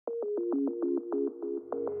Hello,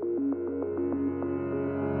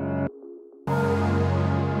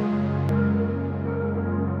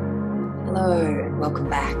 and welcome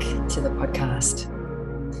back to the podcast.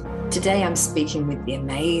 Today I'm speaking with the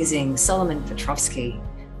amazing Solomon Petrovski,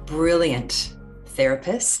 brilliant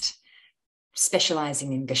therapist,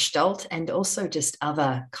 specializing in Gestalt and also just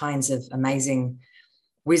other kinds of amazing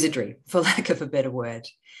wizardry, for lack of a better word.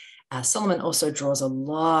 Solomon also draws a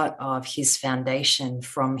lot of his foundation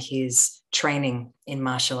from his training in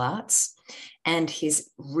martial arts and his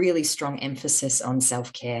really strong emphasis on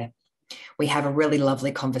self-care. We have a really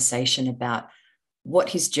lovely conversation about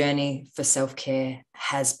what his journey for self-care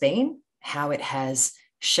has been, how it has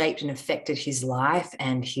shaped and affected his life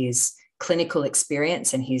and his clinical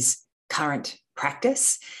experience and his current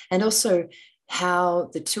practice, and also how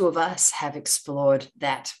the two of us have explored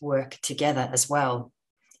that work together as well.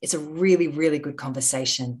 It's a really, really good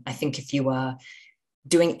conversation. I think if you are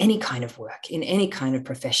doing any kind of work in any kind of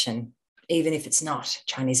profession, even if it's not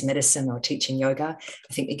Chinese medicine or teaching yoga,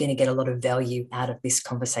 I think you're going to get a lot of value out of this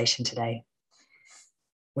conversation today.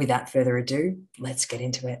 Without further ado, let's get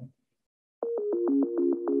into it.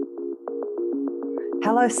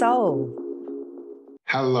 Hello, Sol.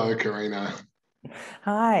 Hello, Karina.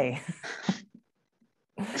 Hi.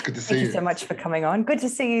 It's good to see you. Thank you so much for coming on. Good to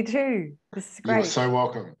see you too. This is great. You're so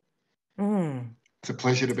welcome. It's a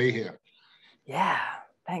pleasure to be here. Yeah,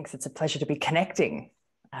 thanks. It's a pleasure to be connecting.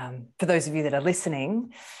 For those of you that are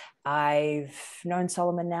listening, I've known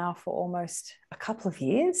Solomon now for almost a couple of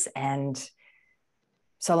years, and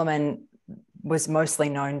Solomon was mostly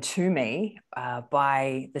known to me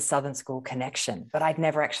by the Southern School connection, but I'd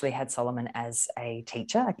never actually had Solomon as a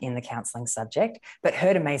teacher in the counselling subject, but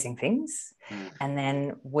heard amazing things. And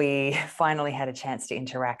then we finally had a chance to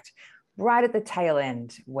interact right at the tail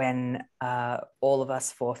end when all of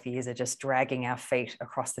us fourth years are just dragging our feet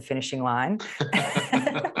across the finishing line.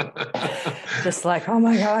 Just like, oh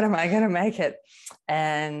my God, am I going to make it?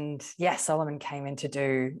 And yeah, Solomon came in to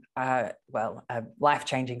do, a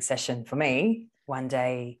life-changing session for me one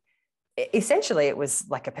day. Essentially, it was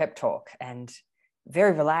like a pep talk and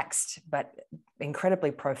very relaxed, but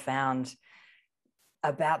incredibly profound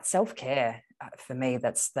about self-care. For me,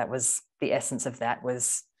 that was the essence of that.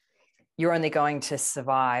 Was you're only going to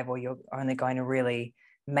survive, or you're only going to really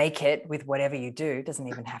make it with whatever you do. It doesn't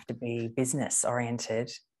even have to be business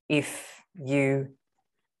oriented if you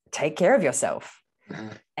take care of yourself.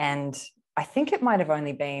 And I think it might have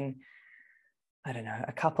only been, I don't know,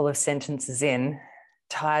 a couple of sentences in,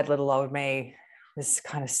 tired little old me was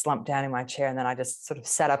kind of slumped down in my chair. And then I just sort of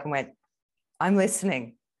sat up and went, I'm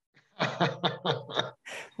listening.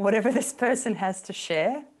 Whatever this person has to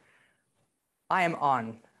share, I am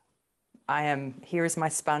on. Here is my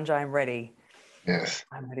sponge. I am ready. Yes.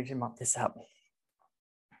 I'm ready to mop this up.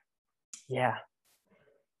 Yeah.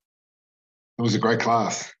 It was a great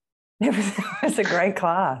class. It was a great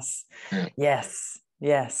class. Yeah.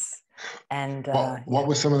 Yes. And what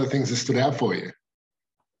were some of the things that stood out for you?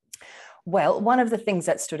 Well, one of the things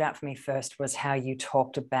that stood out for me first was how you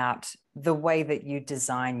talked about the way that you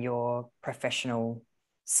design your professional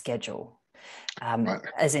schedule. Right.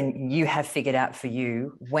 As in, you have figured out for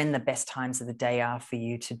you when the best times of the day are for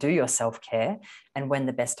you to do your self-care and when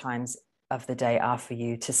the best times of the day are for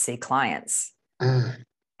you to see clients.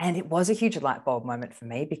 And it was a huge light bulb moment for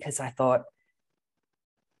me, because I thought,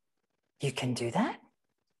 you can do that?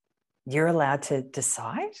 You're allowed to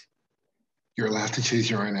decide? You're allowed to choose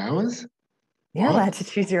your own hours? You're allowed to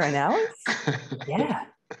choose your own hours?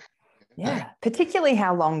 Yeah. Particularly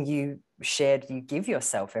how long you give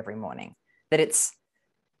yourself every morning. That it's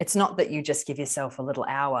not that you just give yourself a little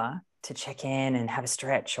hour to check in and have a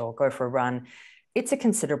stretch or go for a run. It's a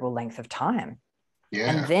considerable length of time. Yeah.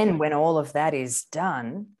 And then when all of that is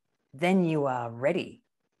done, then you are ready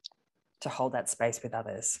to hold that space with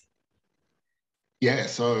others. Yeah.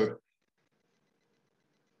 So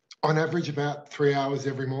on average, about 3 hours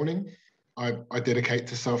every morning, I dedicate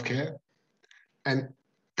to self-care. And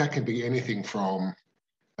that can be anything from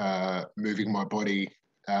moving my body,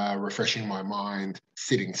 refreshing my mind,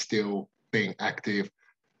 sitting still, being active,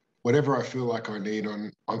 whatever I feel like I need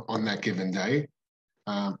on that given day.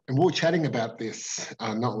 And we were chatting about this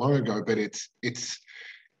not long ago, but it's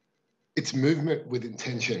movement with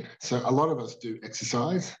intention. So a lot of us do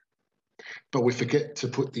exercise, but we forget to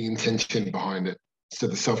put the intention behind it. So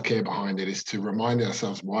the self-care behind it is to remind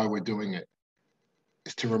ourselves why we're doing it.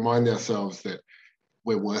 It's to remind ourselves that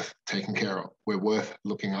we're worth taking care of. We're worth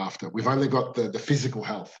looking after. We've only got the physical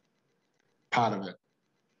health part of it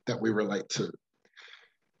that we relate to,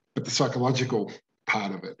 but the psychological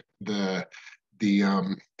part of it,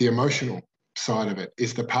 the emotional side of it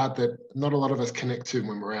is the part that not a lot of us connect to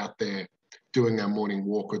when we're out there doing our morning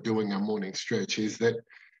walk or doing our morning stretch, is that,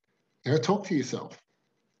 talk to yourself.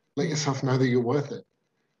 Let yourself know that you're worth it.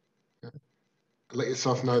 Let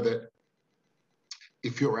yourself know that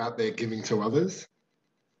if you're out there giving to others,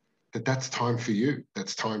 that's time for you.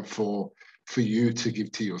 That's time for you to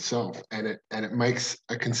give to yourself. And it makes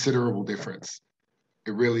a considerable difference.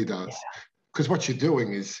 It really does. Because what you're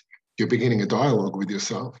doing is you're beginning a dialogue with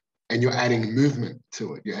yourself, and you're adding movement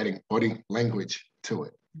to it. You're adding body language to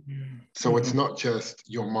it. So it's not just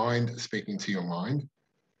your mind speaking to your mind,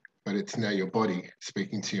 but it's now your body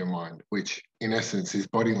speaking to your mind, which in essence is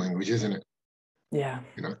body language, isn't it? Yeah.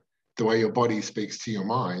 The way your body speaks to your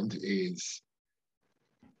mind is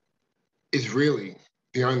really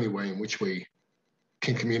the only way in which we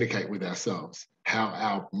can communicate with ourselves, how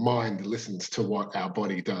our mind listens to what our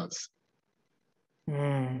body does.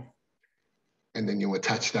 And then you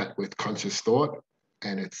attach that with conscious thought,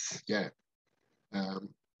 and it's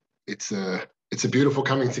a beautiful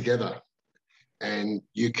coming together, and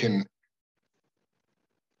you can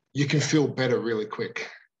feel better really quick.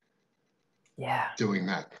 Doing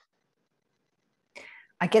that.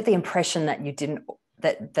 I get the impression that you didn't,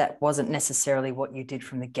 that wasn't necessarily what you did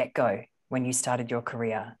from the get-go when you started your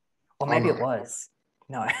career, or maybe it was.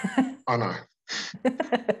 No. Oh no.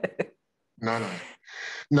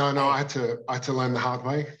 No. I had to learn the hard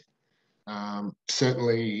way.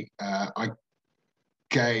 Certainly, I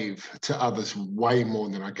gave to others way more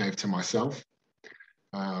than I gave to myself.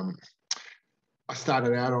 I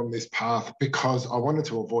started out on this path because I wanted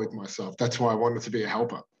to avoid myself. That's why I wanted to be a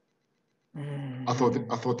helper. I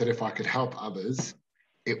thought that if I could help others,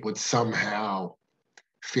 it would somehow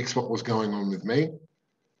fix what was going on with me,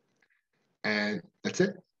 and that's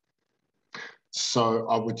it. So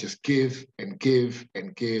I would just give and give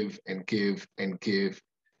and give and give and give,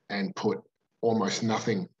 and put almost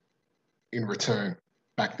nothing in return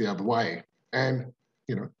back the other way. And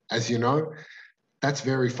as you know, that's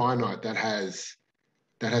very finite. That has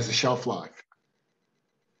a shelf life,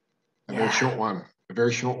 a very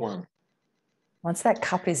short one. Once that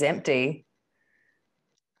cup is empty,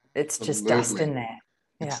 it's just dust in there.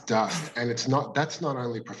 It's dust. And that's not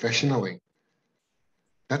only professionally,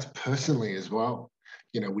 that's personally as well.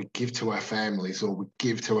 We give to our families, or we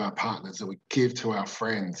give to our partners, or we give to our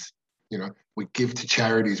friends. We give to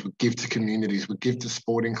charities, we give to communities, we give to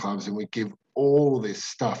sporting clubs, and we give all this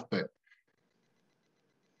stuff. But,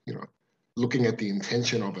 looking at the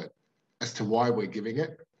intention of it as to why we're giving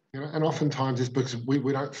it, and oftentimes it's because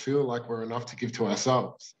we don't feel like we're enough to give to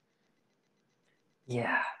ourselves.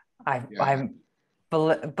 I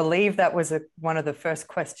believe that was one of the first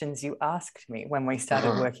questions you asked me when we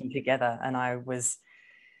started working together, and I was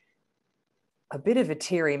a bit of a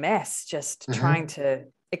teary mess, just trying to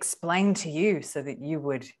explain to you so that you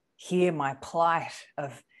would hear my plight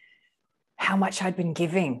of how much I'd been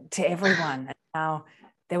giving to everyone and how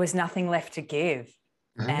there was nothing left to give.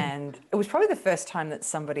 And it was probably the first time that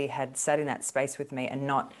somebody had sat in that space with me and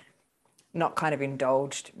not kind of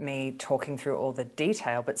indulged me talking through all the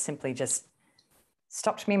detail, but simply just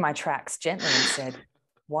stopped me in my tracks gently and said,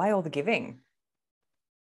 why all the giving?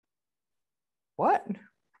 What?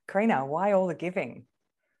 Karina, why all the giving?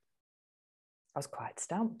 I was quite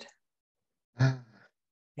stumped.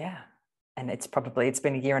 Yeah. And it's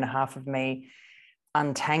been a year and a half of me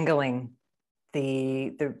untangling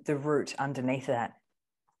the root underneath that.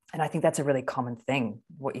 And I think that's a really common thing,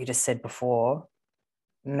 what you just said before.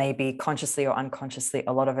 Maybe consciously or unconsciously,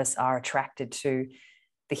 a lot of us are attracted to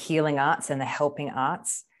the healing arts and the helping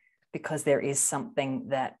arts because there is something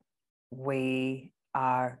that we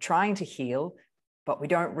are trying to heal, but we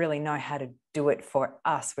don't really know how to do it for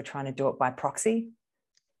us. We're trying to do it by proxy.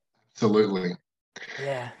 Absolutely.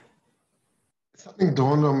 Yeah. Something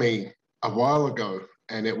dawned on me a while ago,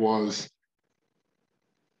 and it was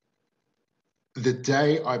the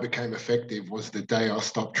day I became effective was the day I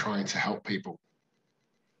stopped trying to help people.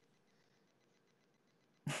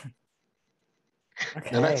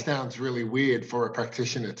 Okay. Now that sounds really weird for a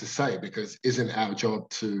practitioner to say, because isn't our job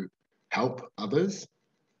to help others?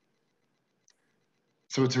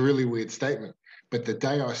 So it's a really weird statement. But the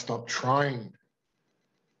day I stopped trying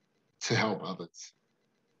to help others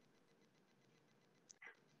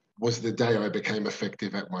was the day I became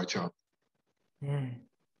effective at my job.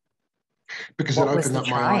 Because it opened up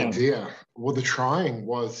my idea. Well, the trying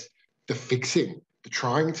was the fixing, the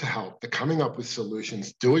trying to help, the coming up with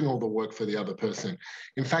solutions, doing all the work for the other person.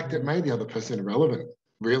 In fact, it made the other person irrelevant,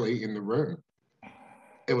 really, in the room.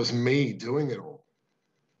 It was me doing it all.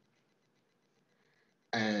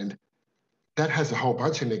 And that has a whole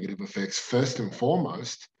bunch of negative effects. First and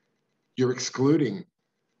foremost, you're excluding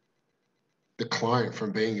the client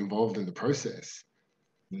from being involved in the process.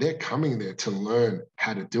 They're coming there to learn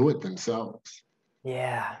how to do it themselves.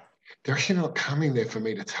 Yeah. They're actually not coming there for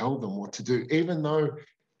me to tell them what to do, even though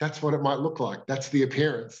that's what it might look like. That's the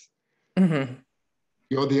appearance. Mm-hmm.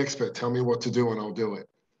 You're the expert. Tell me what to do and I'll do it.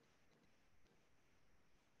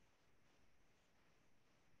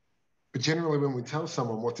 But generally, when we tell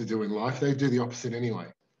someone what to do in life, they do the opposite anyway.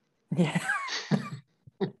 Yeah.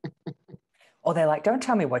 Or they're like, don't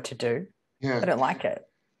tell me what to do. Yeah. I don't like it.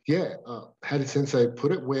 Yeah. How did Sensei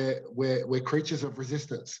put it? We're creatures of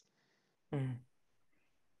resistance. Mm.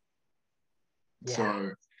 Yeah.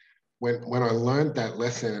 So when I learned that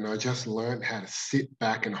lesson and I just learned how to sit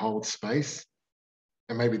back and hold space,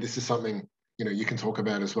 and maybe this is something, you can talk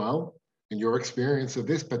about as well in your experience of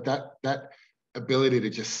this, but that ability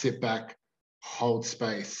to just sit back, hold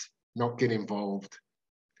space, not get involved,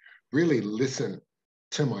 really listen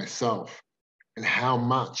to myself and how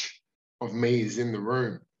much of me is in the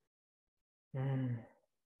room. Mm.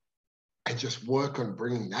 And just work on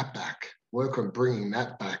bringing that back,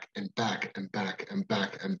 and back and back and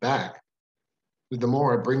back and back. The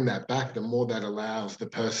more I bring that back, the more that allows the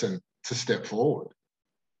person to step forward.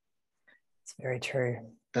 It's very true.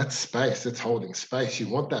 That's space. That's holding space. You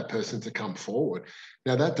want that person to come forward.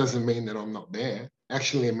 Now, that doesn't mean that I'm not there.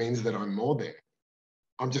 Actually, it means that I'm more there.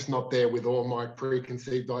 I'm just not there with all my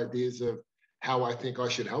preconceived ideas of how I think I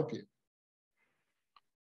should help you.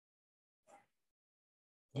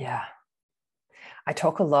 Yeah. I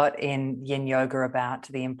talk a lot in yin yoga about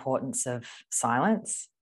the importance of silence.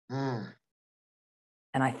 Mm.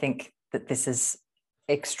 And I think that this is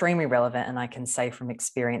extremely relevant. And I can say from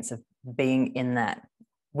experience of being in that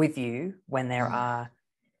with you when there are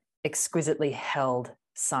exquisitely held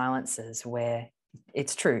silences where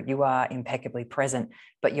it's true, you are impeccably present,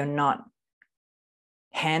 but you're not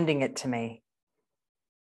handing it to me.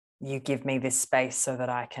 You give me this space so that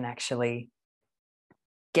I can actually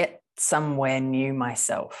get somewhere new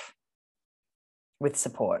myself with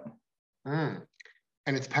support. Mm.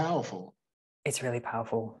 And it's powerful. It's really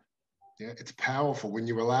powerful. Yeah, it's powerful when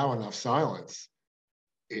you allow enough silence.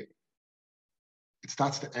 It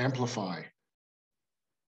starts to amplify,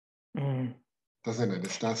 doesn't it?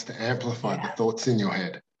 It starts to amplify the thoughts in your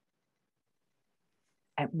head.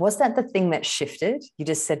 And was that the thing that shifted? You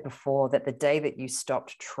just said before that the day that you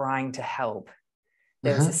stopped trying to help,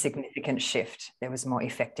 there was a significant shift. There was more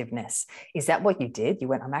effectiveness. Is that what you did? You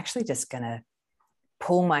went, I'm actually just going to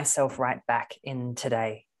pull myself right back in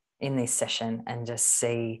today, in this session, and just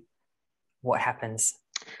see what happens.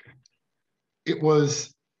 It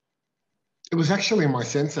was actually my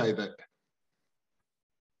sensei that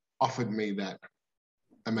offered me that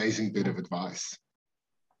amazing bit of advice.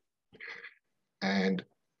 And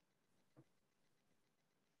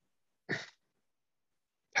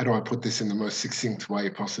how do I put this in the most succinct way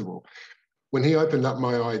possible? When he opened up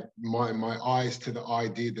my eyes to the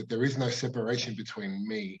idea that there is no separation between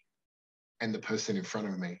me and the person in front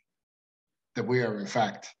of me, that we are in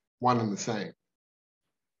fact one and the same.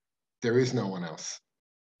 There is no one else.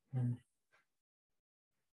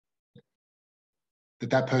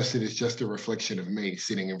 That person is just a reflection of me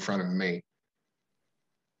sitting in front of me.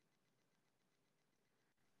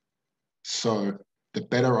 So the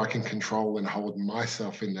better I can control and hold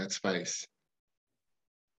myself in that space,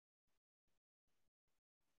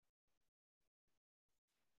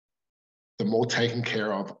 the more taken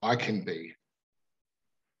care of I can be,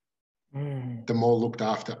 the more looked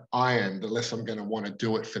after I am, the less I'm going to want to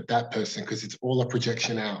do it for that person because it's all a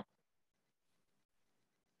projection out.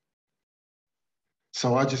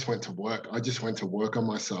 So I just went to work. I just went to work on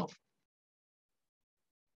myself.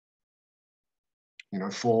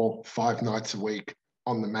 4-5 nights a week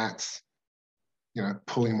on the mats,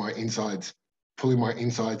 pulling my insides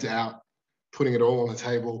out, putting it all on the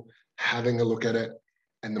table, having a look at it.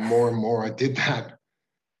 And the more and more I did that,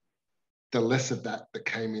 the less of that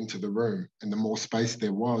came into the room and the more space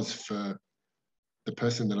there was for the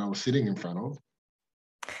person that I was sitting in front of.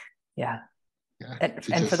 Yeah.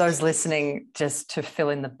 And for those listening, just to fill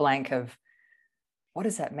in the blank of what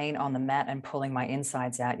does that mean on the mat and pulling my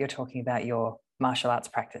insides out? You're talking about your martial arts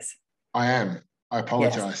practice. I am. I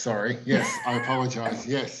apologize. Yes. Sorry. Yes, I apologize.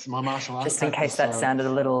 Yes, my martial arts just in practice, case that sounded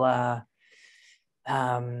a little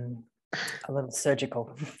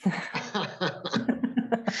surgical.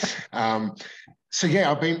 So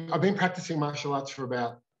yeah, I've been practicing martial arts for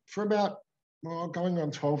about going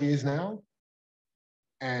on 12 years now,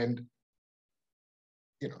 and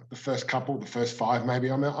the first 5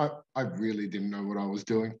 maybe. I really didn't know what I was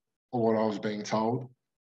doing or what I was being told,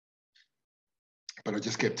 but I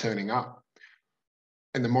just kept turning up.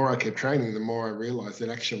 And the more I kept training, the more I realized that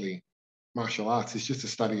actually martial arts is just a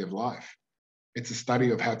study of life. It's a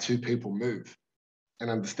study of how two people move and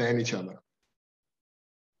understand each other.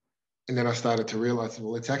 And then I started to realize,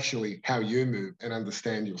 well, it's actually how you move and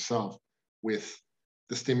understand yourself with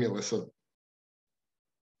the stimulus of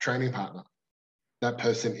training partner. That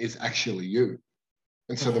person is actually you.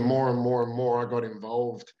 And so the more and more and more I got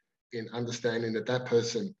involved in understanding that that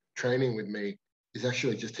person training with me is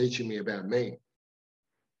actually just teaching me about me.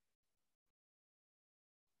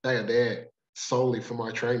 They are there solely for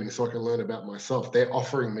my training so I can learn about myself. They're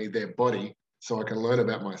offering me their body so I can learn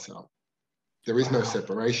about myself. There is no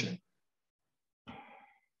separation.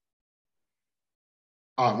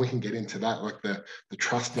 Oh, we can get into that, like the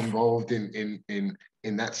trust involved in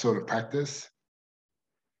that sort of practice,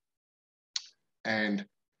 and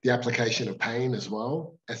the application of pain as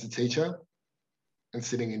well as a teacher, and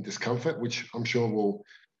sitting in discomfort, which I'm sure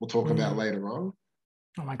we'll talk about later on.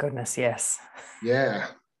 Oh my goodness, yes. Yeah.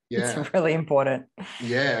 It's really important.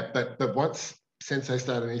 Yeah, but once Sensei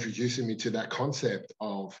started introducing me to that concept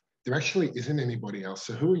of there actually isn't anybody else,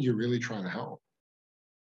 so who are you really trying to help?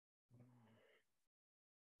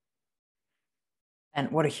 And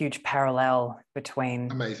what a huge parallel between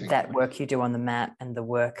that work you do on the mat and the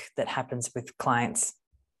work that happens with clients.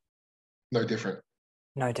 No different.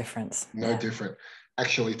 No difference. No different.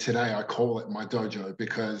 Actually, today I call it my dojo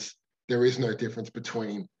because there is no difference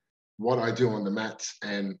between what I do on the mats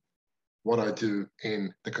and what I do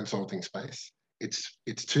in the consulting space. It's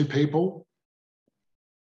two people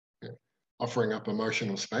offering up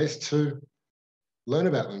emotional space to learn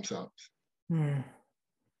about themselves.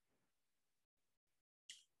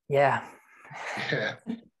 Yeah. Yeah.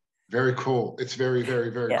 Very cool. It's very, very,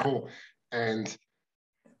 very cool. And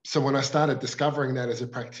so when I started discovering that as a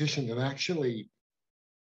practitioner, that actually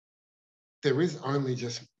there is only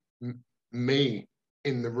just me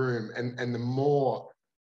in the room. And the more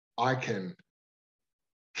I can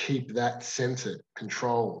keep that centered,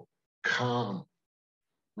 controlled, calm,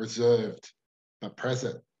 reserved, but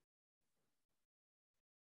present,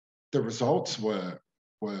 the results were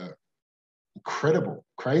incredible,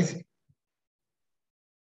 crazy,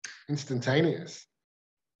 instantaneous.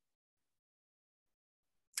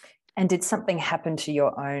 And did something happen to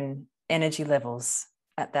your own energy levels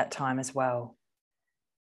at that time as well?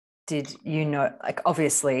 Did you know, like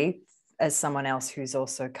obviously, as someone else who's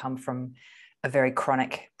also come from a very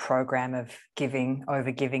chronic program of giving,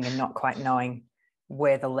 over giving, and not quite knowing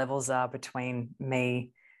where the levels are between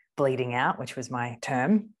me bleeding out, which was my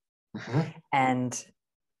term, and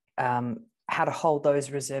how to hold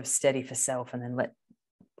those reserves steady for self, and then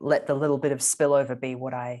let the little bit of spillover be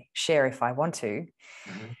what I share if I want to.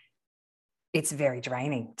 It's very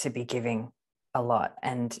draining to be giving a lot,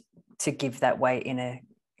 and to give that way in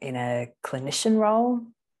a clinician role,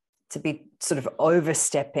 to be sort of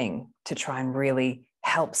overstepping to try and really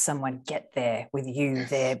help someone get there with you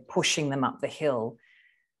there, pushing them up the hill,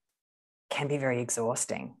 can be very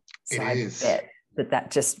exhausting. So I bet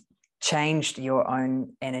that just changed your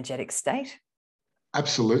own energetic state.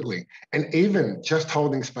 Absolutely. And even just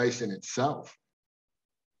holding space in itself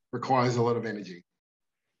requires a lot of energy,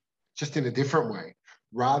 just in a different way,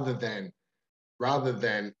 rather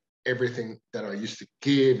than everything that I used to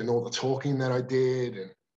give and all the talking that I did and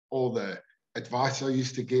all the advice I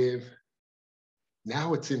used to give.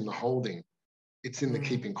 Now it's in the holding, it's in the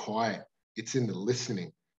keeping quiet, it's in the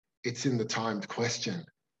listening, it's in the timed question,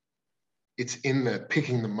 it's in the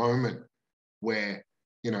picking the moment where,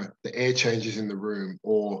 you know, the air changes in the room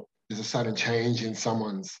or there's a sudden change in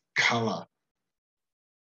someone's color.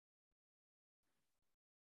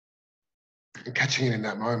 And catching it in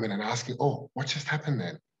that moment and asking, oh, what just happened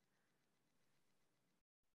then?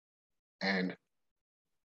 And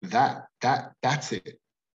that's it.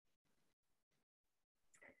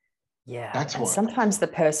 Yeah. That's and what. Sometimes the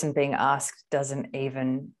person being asked doesn't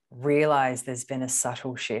even realize there's been a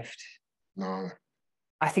subtle shift. No.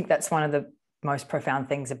 I think that's one of the most profound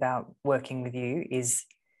things about working with you, is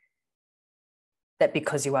that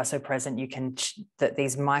because you are so present, you can, that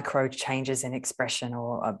these micro changes in expression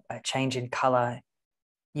or a change in color,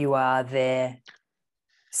 you are there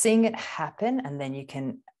seeing it happen, and then you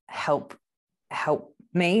can help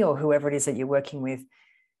me or whoever it is that you're working with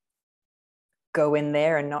go in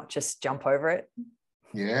there and not just jump over it.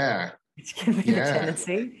 Yeah. Which can be the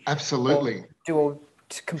tendency. Absolutely. Do a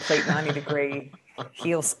complete 90-degree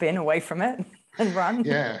heel spin away from it and run.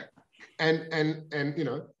 Yeah. And you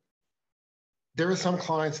know, there are some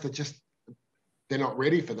clients that just, they're not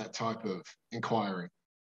ready for that type of inquiry.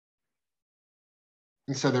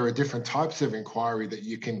 And so there are different types of inquiry that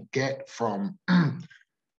you can get from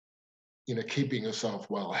keeping yourself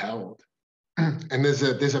well held. And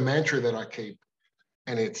there's a mantra that I keep,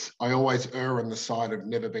 and it's, I always err on the side of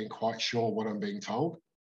never being quite sure what I'm being told.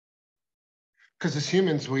 Because as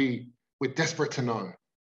humans, we're desperate to know.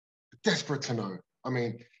 Desperate to know. I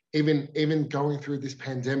mean, even going through this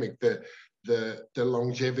pandemic, the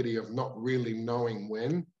longevity of not really knowing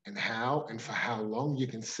when and how and for how long, you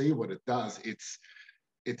can see what it does.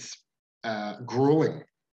 It's grueling.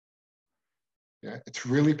 Yeah, it's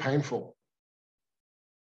really painful.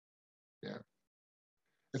 Yeah.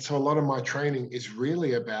 And so a lot of my training is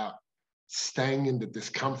really about staying in the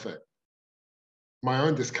discomfort, my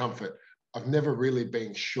own discomfort. I've never really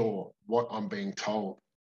been sure what I'm being told.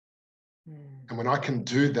 And when I can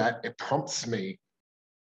do that, it prompts me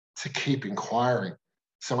to keep inquiring.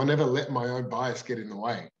 So I never let my own bias get in the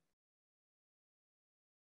way.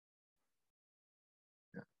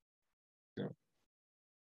 Yeah. Yeah.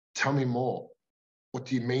 Tell me more. What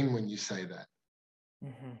do you mean when you say that?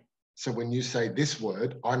 Mm-hmm. So when you say this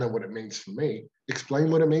word, I know what it means for me. Explain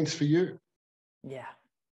what it means for you. Yeah.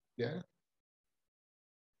 Yeah.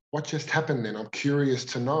 What just happened then? I'm curious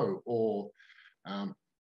to know. Or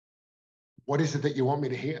what is it that you want me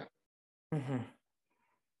to hear? Mm-hmm.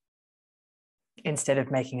 Instead of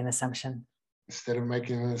making an assumption. Instead of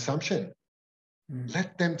making an assumption.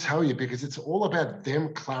 Let them tell you, because it's all about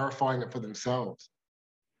them clarifying it for themselves.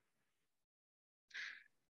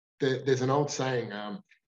 There's an old saying,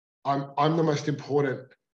 I'm the most important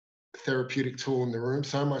therapeutic tool in the room,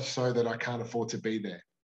 so much so that I can't afford to be there.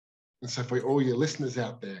 And so for all your listeners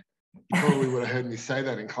out there, you probably would have heard me say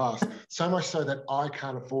that in class, so much so that I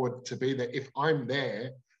can't afford to be there. If I'm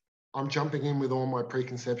there, I'm jumping in with all my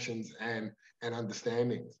preconceptions and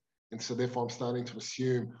understandings. And so therefore I'm starting to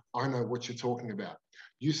assume I know what you're talking about.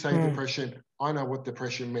 You say depression, I know what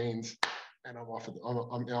depression means, and I'm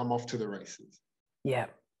off to the races. Yeah.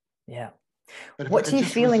 Yeah. But what do you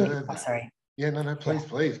feel in, sorry. Yeah, no, please.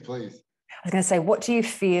 I was going to say, what do you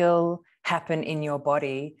feel happen in your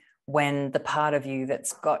body when the part of you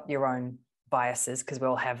that's got your own biases, because we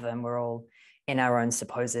all have them, we're all in our own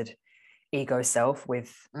supposed ego self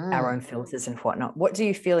with our own filters and whatnot. What do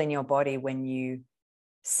you feel in your body when you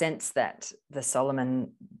sense that the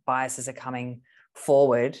Solomon biases are coming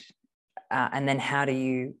forward? And then how do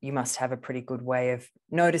you must have a pretty good way of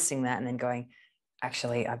noticing that and then going,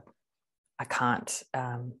 actually, I can't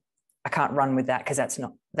run with that, because that's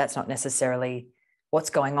not necessarily what's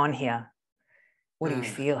going on here. What do you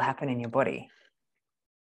feel happen in your body?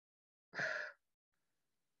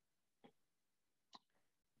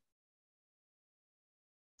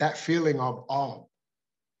 That feeling of, oh,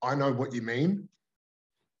 I know what you mean.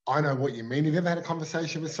 I know what you mean. Have you ever had a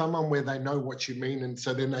conversation with someone where they know what you mean, and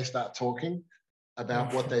so then they start talking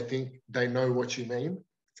about what they think they know what you mean?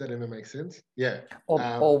 Does that ever make sense? Yeah.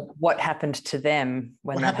 Or what happened to them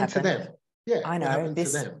when that happened? What happened to them? Yeah. I know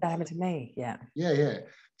that happened to me. Yeah. Yeah, yeah.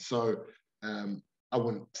 So I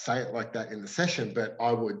wouldn't say it like that in the session, but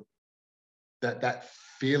I would, that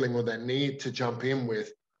feeling or that need to jump in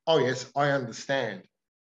with, oh yes, I understand.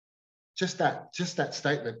 Just that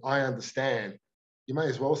statement, I understand. You may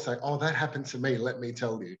as well say, oh, that happened to me. Let me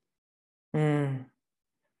tell you.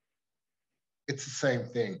 It's the same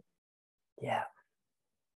thing. Yeah.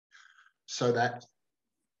 So that's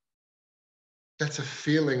a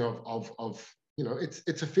feeling of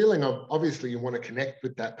it's a feeling of, obviously you want to connect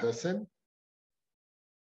with that person.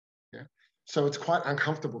 Yeah. So it's quite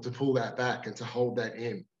uncomfortable to pull that back and to hold that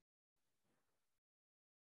in.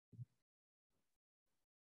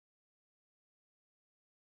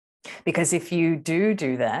 Because if you do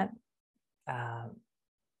that,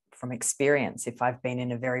 from experience, if I've been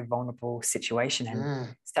in a very vulnerable situation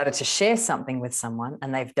and started to share something with someone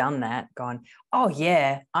and they've done that, gone, oh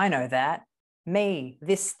yeah, I know that, me,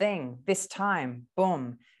 this thing, this time,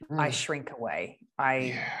 boom, I shrink away.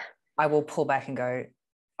 I will pull back and go,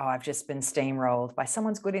 oh, I've just been steamrolled by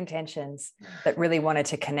someone's good intentions that really wanted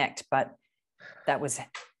to connect, but that was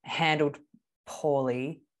handled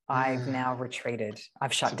poorly. I've now retreated.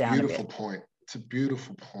 I've shut down a bit. It's a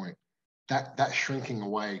beautiful point. That shrinking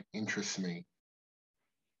away interests me.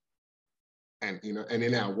 And and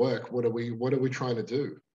in our work, what are we trying to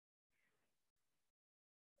do?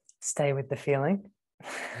 Stay with the feeling.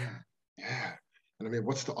 Yeah. And I mean,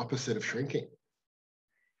 what's the opposite of shrinking?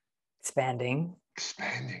 Expanding.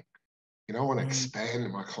 I want to expand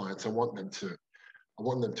my clients. I want them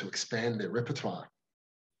to expand their repertoire.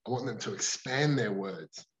 I want them to expand their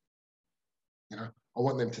words. I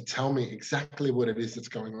want them to tell me exactly what it is that's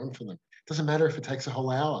going on for them. It doesn't matter if it takes a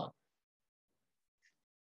whole hour.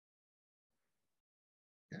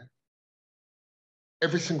 Yeah.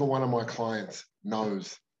 Every single one of my clients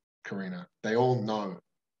knows Karina. They all know.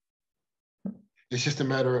 It's just a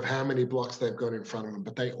matter of how many blocks they've got in front of them,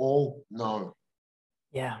 but they all know.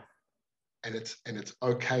 Yeah. And it's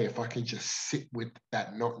okay if I can just sit with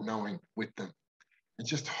that not knowing with them and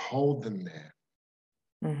just hold them there.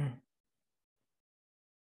 Mm-hmm.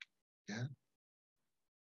 Yeah.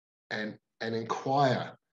 And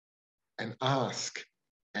inquire and ask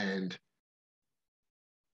and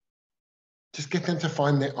just get them to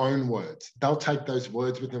find their own words. They'll take those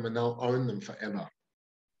words with them and they'll own them forever.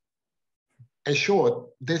 And sure,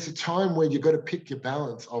 there's a time where you've got to pick your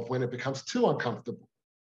balance of when it becomes too uncomfortable.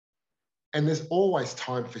 And there's always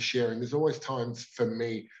time for sharing. There's always times for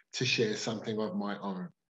me to share something of my own.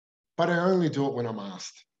 But I only do it when I'm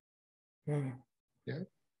asked. Mm. Yeah.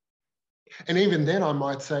 And even then I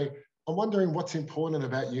might say, I'm wondering what's important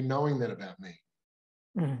about you knowing that about me.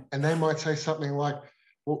 Mm. And they might say something like,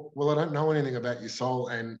 well, I don't know anything about your soul,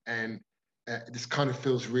 and this kind of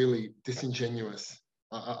feels really disingenuous.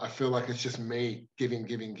 I feel like it's just me giving.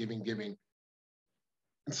 And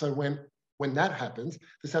so when that happens,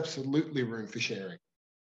 there's absolutely room for sharing.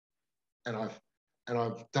 And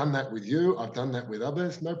I've done that with you. I've done that with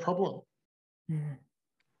others. No problem. Mm.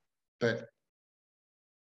 But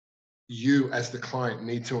you, as the client,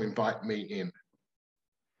 need to invite me in.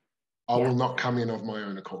 I will not come in of my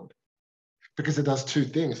own accord, because it does two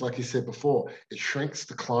things. Like you said before, it shrinks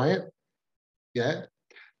the client. Yeah.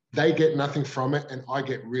 They get nothing from it, and I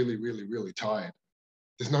get really, really, really tired.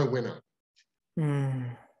 There's no winner. Mm.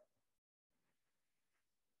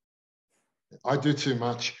 I do too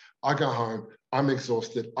much. I go home. I'm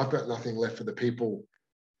exhausted. I've got nothing left for the people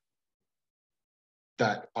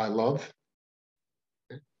that I love.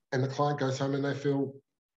 And the client goes home and they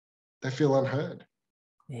feel unheard.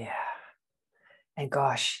 Yeah. And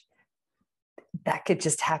gosh, that could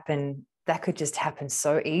just happen. That could just happen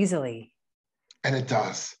so easily. And it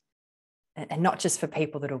does. And not just for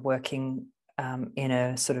people that are working in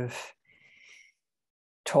a sort of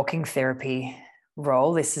talking therapy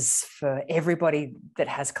role. This is for everybody that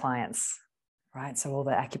has clients, right? So all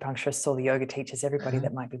the acupuncturists, all the yoga teachers, everybody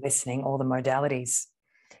that might be listening, all the modalities.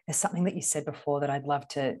 There's something that you said before that I'd love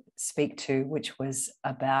to speak to, which was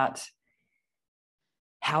about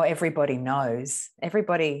how everybody knows,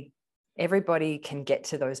 everybody can get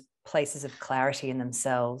to those places of clarity in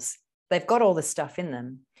themselves. They've got all the stuff in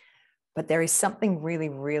them, but there is something really,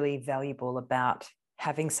 really valuable about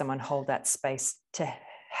having someone hold that space to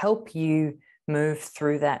help you move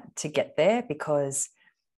through that to get there. Because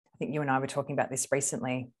I think you and I were talking about this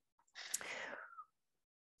recently.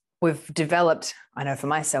 We've developed, I know for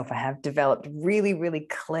myself, I have developed really, really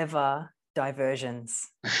clever diversions.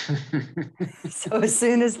 So as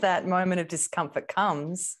soon as that moment of discomfort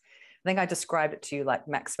comes, I think I described it to you like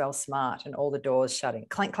Maxwell Smart and all the doors shutting,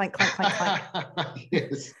 clank, clank, clank, clank, clank.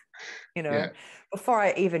 Yes. You know, before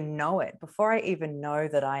I even know it, before I even know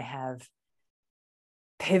that I have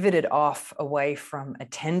pivoted off away from a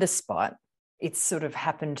tender spot, it's sort of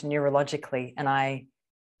happened neurologically, and I'm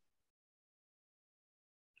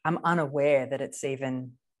unaware that it's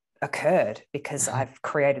even occurred because I've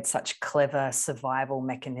created such clever survival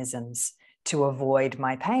mechanisms to avoid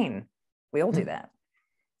my pain. We all do that.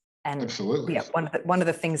 And absolutely. Yeah, one of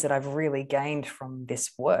the things that I've really gained from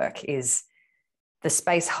this work is the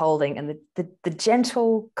space holding and the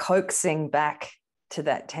gentle coaxing back to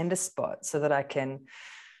that tender spot, so that I can,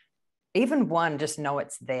 even one, just know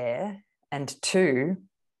it's there, and two,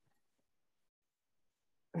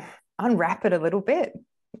 unwrap it a little bit.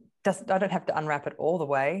 I don't have to unwrap it all the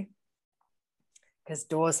way because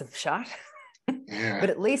doors have shut, but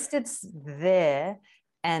at least it's there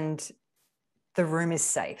and the room is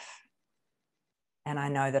safe. And I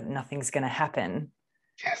know that nothing's going to happen.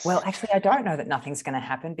 Yes. Well, actually, I don't know that nothing's going to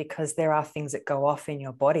happen, because there are things that go off in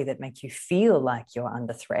your body that make you feel like you're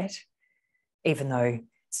under threat, even though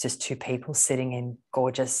it's just two people sitting in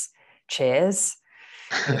gorgeous chairs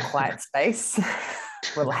in a quiet space,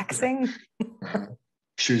 relaxing.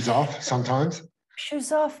 Shoes off sometimes.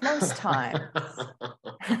 Shoes off most times.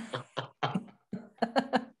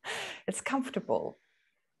 It's comfortable.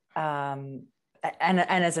 And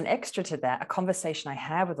as an extra to that, a conversation I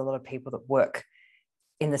have with a lot of people that work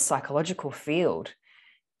in the psychological field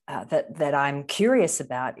that I'm curious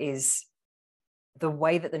about is the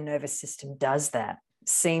way that the nervous system does that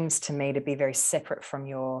seems to me to be very separate from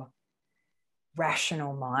your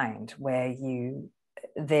rational mind, where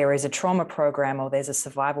there is a trauma program or there's a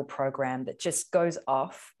survival program that just goes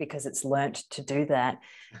off because it's learnt to do that.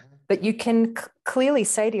 But you can clearly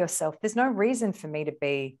say to yourself, there's no reason for me to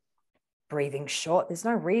be breathing short. There's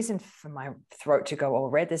no reason for my throat to go all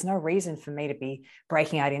red. There's no reason for me to be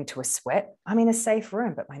breaking out into a sweat. I'm in a safe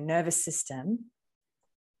room, but my nervous system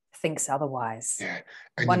thinks otherwise. Yeah.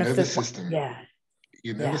 And your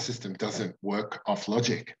nervous system doesn't work off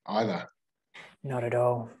logic either. Not at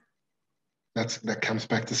all. That comes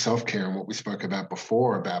back to self-care and what we spoke about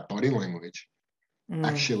before about body language.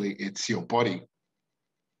 Actually, it's your body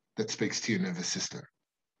that speaks to your nervous system.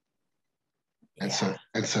 And so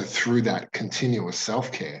through that continuous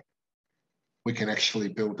self-care, we can actually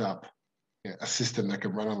build up a system that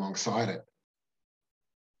can run alongside it.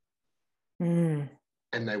 And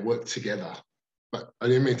they work together. But I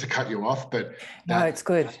didn't mean to cut you off, but no, it's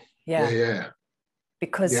good. Yeah.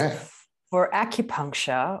 Because for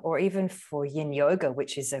acupuncture or even for yin yoga,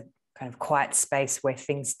 which is a kind of quiet space where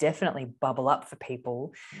things definitely bubble up for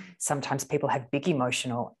people, sometimes people have big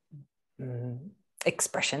emotional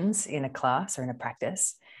expressions in a class or in a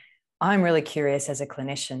practice. I'm really curious as a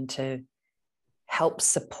clinician to help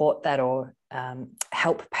support that or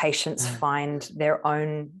help patients find their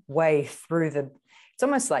own way through it's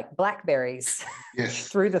almost like blackberries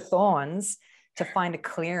through the thorns to find a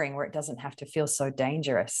clearing where it doesn't have to feel so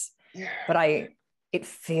dangerous. Yeah. But I'm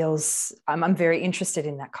very interested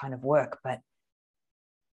in that kind of work, but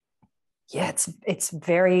it's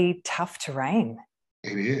very tough terrain.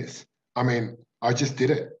 It is. I mean, I just did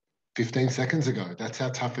it 15 seconds ago. That's how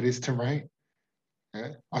tough it is to rain.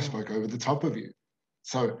 Yeah? I spoke over the top of you.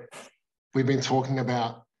 So we've been talking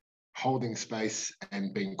about holding space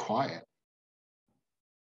and being quiet.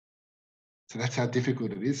 So that's how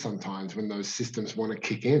difficult it is sometimes when those systems want to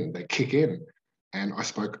kick in. They kick in. And I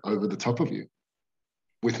spoke over the top of you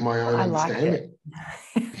with my own understanding.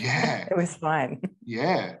 Yeah. It was fine.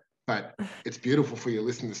 Yeah. But it's beautiful for your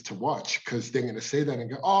listeners to watch because they're going to see that and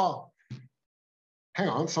go, oh, hang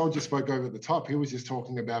on, Sol just spoke over the top. He was just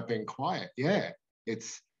talking about being quiet. Yeah,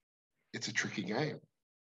 it's a tricky game.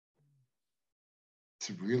 It's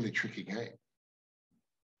a really tricky game.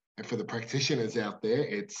 And for the practitioners out there,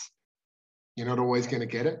 you're not always going to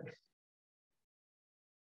get it.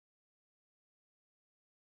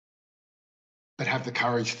 But have the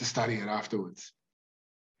courage to study it afterwards.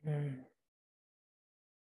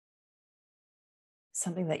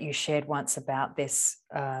 Something that you shared once about this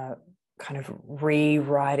kind of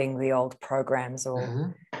rewriting the old programs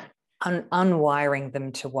or unwiring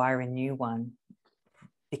them to wire a new one,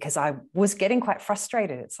 because I was getting quite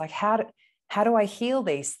frustrated. It's like, how do I heal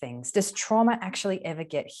these things? Does trauma actually ever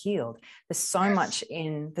get healed? There's so much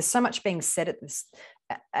being said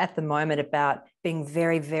at the moment about being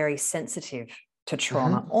very, very sensitive to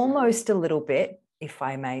trauma, almost a little bit, if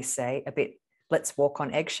I may say, let's walk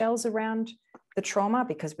on eggshells around the trauma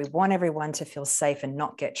because we want everyone to feel safe and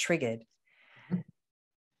not get triggered.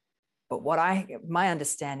 But my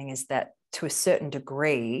understanding is that to a certain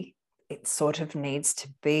degree, it sort of needs to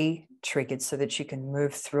be triggered so that you can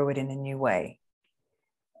move through it in a new way.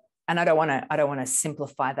 And I don't want to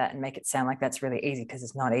simplify that and make it sound like that's really easy, because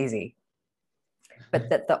it's not easy. But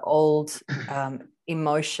that the old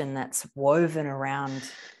emotion that's woven around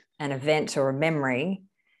an event or a memory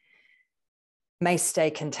may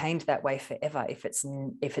stay contained that way forever if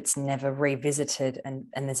it's never revisited and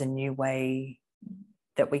there's a new way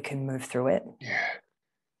that we can move through it.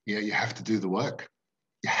 Yeah, you have to do the work.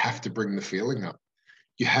 You have to bring the feeling up.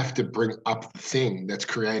 You have to bring up the thing that's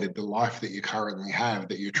created the life that you currently have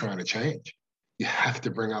that you're trying to change. You have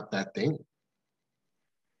to bring up that thing.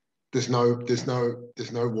 There's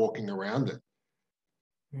no walking around it.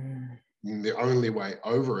 And the only way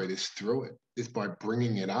over it is through it, is by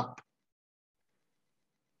bringing it up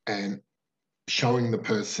and showing the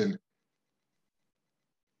person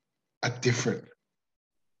a different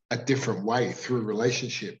way through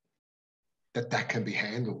relationship that can be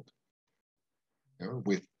handled,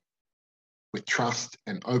 with trust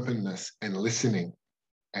and openness and listening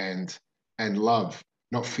and love,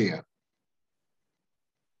 not fear.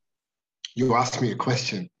 You asked me a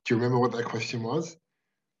question. Do you remember what that question was?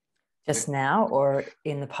 Just now or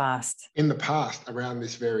in the past? In the past, around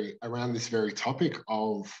this very topic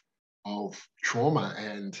of trauma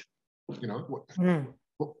and, what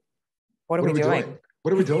are we doing?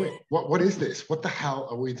 What are we doing? What is this? What the hell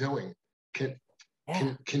are we doing? Can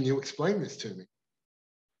you explain this to me?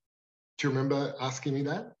 Do you remember asking me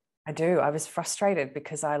that? I do. I was frustrated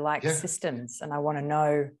because I like systems and I want to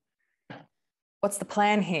know, what's the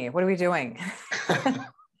plan here? What are we doing?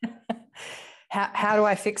 How do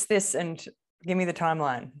I fix this? And give me the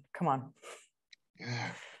timeline. Come on.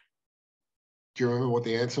 Yeah. Do you remember what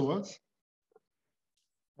the answer was?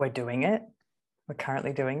 We're doing it. We're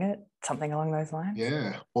currently doing it. Something along those lines.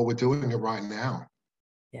 Yeah. Well, we're doing it right now.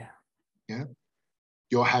 Yeah. Yeah.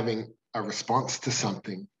 You're having a response to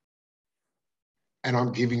something, and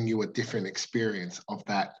I'm giving you a different experience of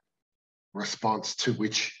that response to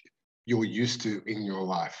which you're used to in your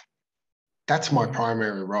life. That's my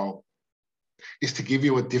primary role, is to give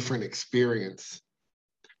you a different experience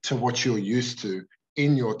to what you're used to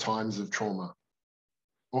in your times of trauma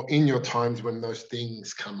or in your times when those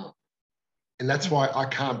things come up. And that's why I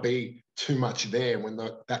can't be too much there when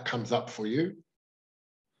that comes up for you.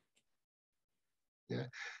 Yeah.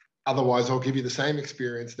 Otherwise, I'll give you the same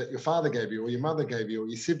experience that your father gave you or your mother gave you or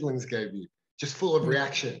your siblings gave you, just full of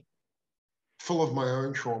reaction, full of my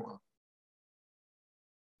own trauma.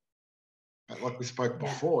 But like we spoke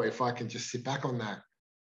before, if I can just sit back on that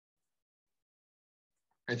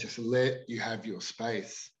and just let you have your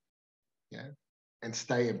space, yeah, and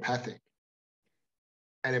stay empathic.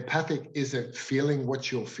 And empathic isn't feeling what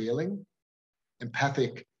you're feeling.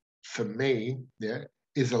 Empathic, for me, yeah,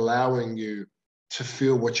 is allowing you to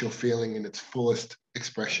feel what you're feeling in its fullest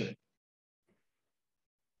expression.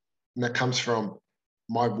 And that comes from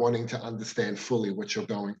my wanting to understand fully what you're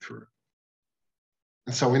going through.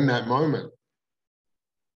 And so in that moment,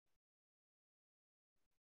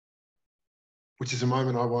 which is a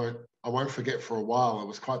moment I won't forget for a while, it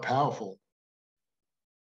was quite powerful.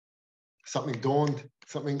 Something dawned,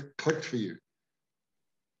 something clicked for you.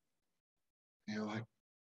 And you're like,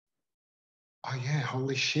 oh yeah,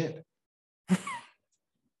 holy shit.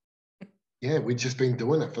 Yeah, we'd just been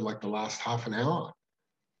doing it for like the last half an hour.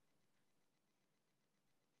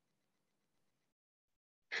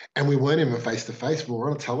 And we weren't even face to face, we were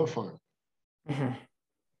on a telephone. Mm-hmm.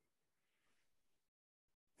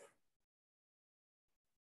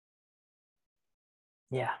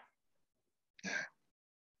 Yeah.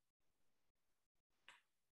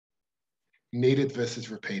 Needed versus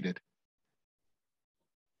repeated.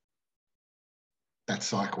 That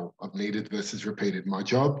cycle of needed versus repeated. My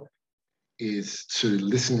job is to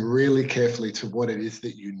listen really carefully to what it is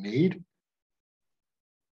that you need.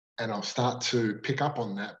 And I'll start to pick up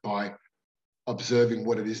on that by observing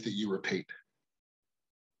what it is that you repeat.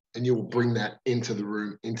 And you will bring that into the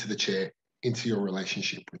room, into the chair, into your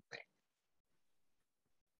relationship with me.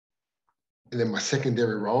 And then my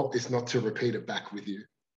secondary role is not to repeat it back with you.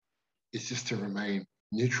 It's just to remain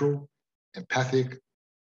neutral, empathic,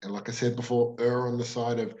 and like I said before, err on the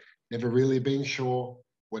side of never really being sure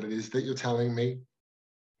what it is that you're telling me.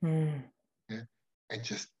 Yeah? And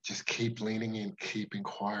just keep leaning in, keep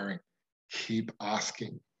inquiring, keep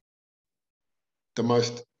asking. The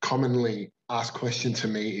most commonly asked question to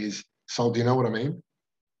me is, Sol, do you know what I mean?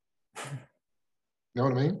 Know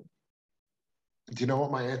what I mean? Do you know what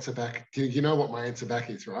my answer back? Do you know what my answer back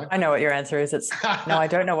is, right? I know what your answer is. It's no, I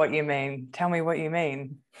don't know what you mean. Tell me what you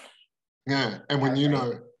mean. Yeah. And when you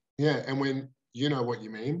know, yeah, and when you know what you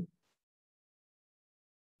mean,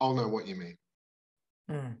 I'll know what you mean.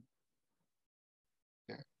 Yeah.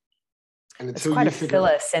 And It's until quite you a figure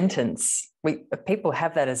filler sentence. People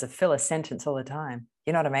have that as a filler sentence all the time.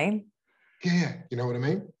 You know what I mean? Yeah, you know what I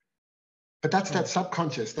mean? But that's that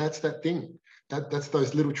subconscious. That's that thing. That's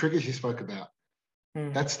those little triggers you spoke about.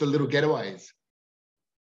 That's the little getaways.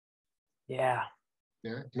 Yeah.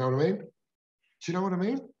 Yeah, you know what I mean? Do you know what I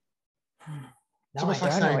mean? No, I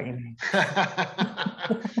don't know what you mean.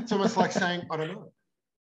 It's almost like saying, I don't know.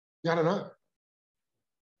 Yeah, I don't know.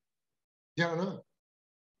 Yeah, I don't know.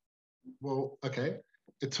 Well, okay.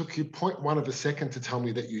 It took you 0.1 of a second to tell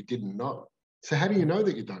me that you didn't know. So how do you know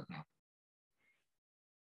that you don't know?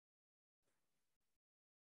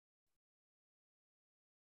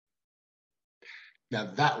 Now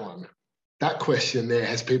that question there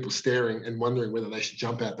has people staring and wondering whether they should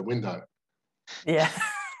jump out the window. Yeah.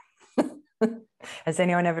 Has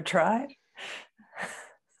anyone ever tried?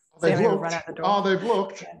 They've looked. Run out the door? Oh, they've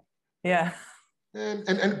looked. Yeah.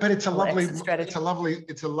 But it's a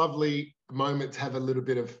lovely moment to have a little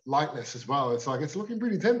bit of lightness as well. It's like, it's looking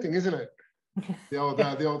pretty tempting, isn't it? The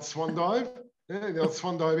old swan dive. Yeah, the old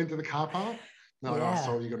swan dive into the car park. No, yeah. Oh,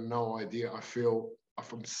 sorry, you got no idea. I'm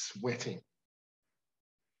sweating.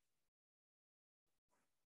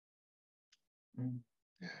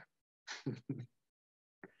 Yeah.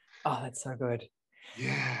 Oh, that's so good.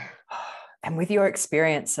 Yeah. And with your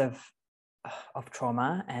experience of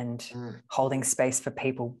trauma and holding space for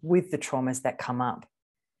people with the traumas that come up,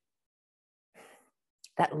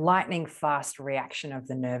 that lightning fast reaction of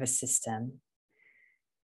the nervous system,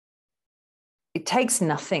 it takes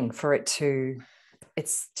nothing for it to,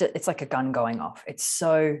 it's like a gun going off. It's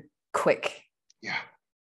so quick. Yeah.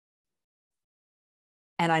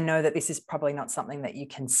 And I know that this is probably not something that you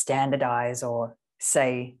can standardize or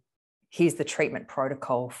say, here's the treatment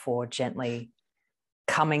protocol for gently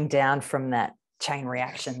coming down from that chain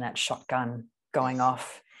reaction, that shotgun going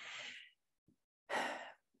off.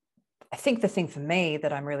 I think the thing for me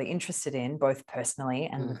that I'm really interested in, both personally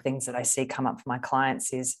and the things that I see come up for my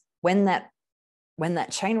clients, is when that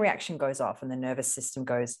chain reaction goes off and the nervous system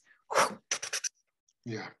goes,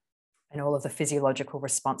 and all of the physiological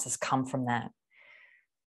responses come from that.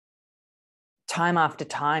 Time after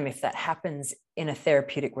time, if that happens in a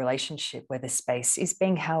therapeutic relationship where the space is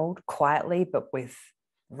being held quietly but with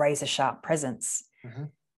razor sharp presence,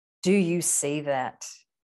 do you see that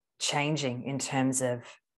changing in terms of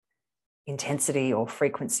intensity or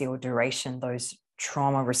frequency or duration, those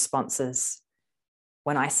trauma responses?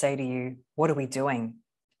 When I say to you, what are we doing?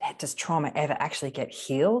 Does trauma ever actually get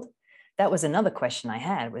healed? That was another question I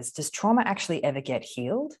had, was, does trauma actually ever get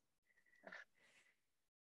healed?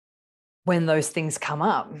 When those things come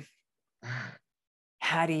up,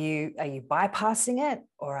 are you bypassing it,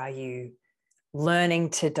 or are you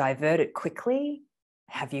learning to divert it quickly?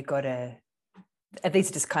 Have you got to,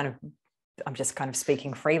 these are just kind of, I'm just kind of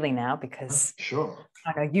speaking freely now because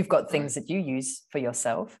I know you've got things that you use for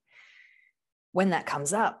yourself. When that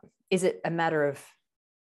comes up, is it a matter of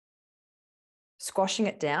squashing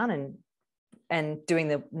it down and doing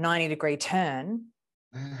the 90-degree turn,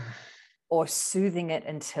 or soothing it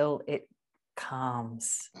until it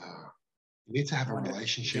calms? You need to have a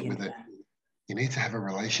relationship with it. You need to have a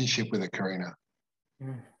relationship with it, Karina.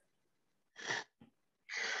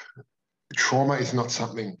 Trauma is not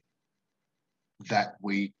something that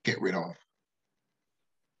we get rid of.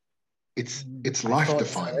 It's life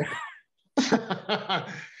defining. So.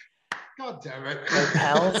 God damn it. Your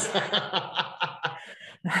pals.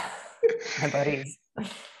 My buddies.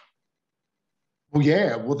 Well,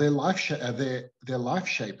 yeah. Well, they're life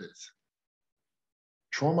shapers.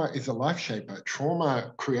 Trauma is a life shaper.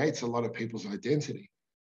 Trauma creates a lot of people's identity.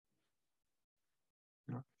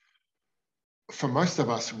 For most of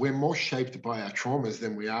us, we're more shaped by our traumas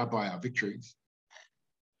than we are by our victories.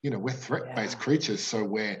 We're threat-based creatures, so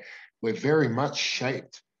we're very much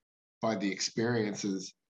shaped by the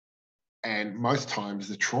experiences and most times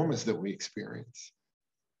the traumas that we experience.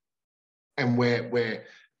 And we're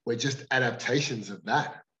just adaptations of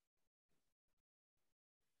that.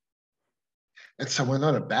 And so we're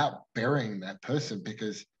not about burying that person,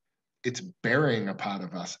 because it's burying a part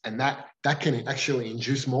of us, and that can actually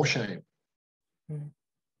induce more shame.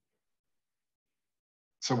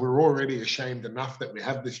 So we're already ashamed enough that we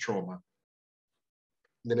have this trauma.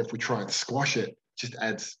 And then if we try and squash it, just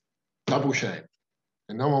adds double shame.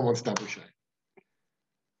 And no one wants double shame.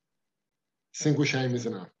 Single shame is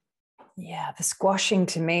enough. Yeah, the squashing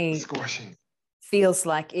to me feels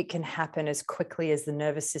like it can happen as quickly as the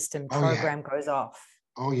nervous system program goes off.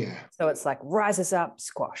 Oh, yeah. So it's like rises up,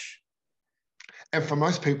 squash. And for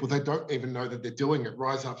most people, they don't even know that they're doing it.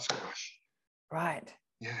 Rise up, squash. Right.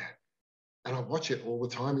 Yeah. And I watch it all the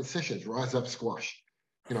time in sessions. Rise up, squash.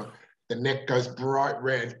 The neck goes bright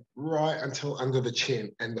red right until under the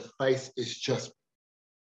chin, and the face is just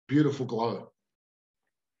beautiful glow.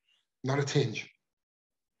 Not a tinge.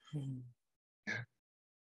 Yeah.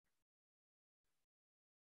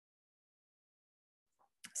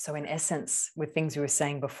 So in essence, with things we were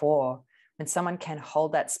saying before, when someone can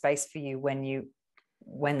hold that space for you,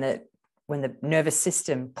 when the nervous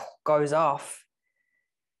system goes off,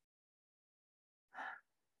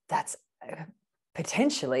 that's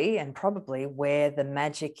potentially and probably where the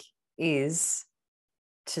magic is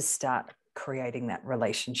to start creating that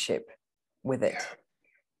relationship with it. Yeah.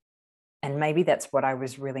 And maybe that's what I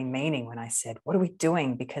was really meaning when I said, what are we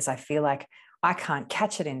doing? Because I feel like I can't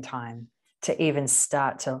catch it in time to even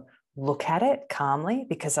start to look at it calmly,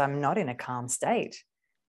 because I'm not in a calm state.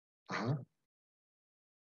 And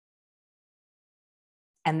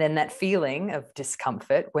then that feeling of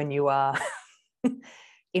discomfort when you are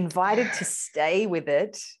invited to stay with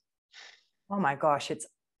it, oh my gosh,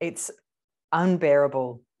 it's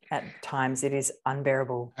unbearable at times. It is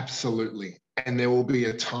unbearable. Absolutely. And there will be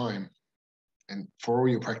a time, and for all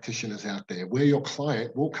your practitioners out there, where your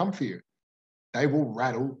client will come for you. They will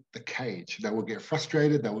rattle the cage. They will get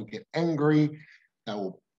frustrated. They will get angry. They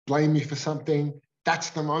will blame you for something.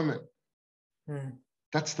 That's the moment.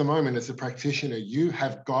 That's the moment. As a practitioner, you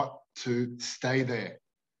have got to stay there.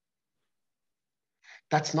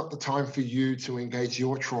 That's not the time for you to engage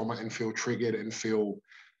your trauma and feel triggered and feel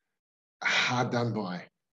hard done by.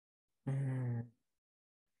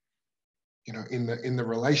 In the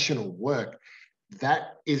relational work,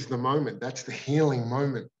 that is the moment. That's the healing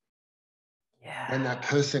moment. Yeah. When that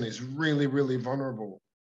person is really, really vulnerable.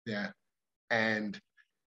 Yeah. And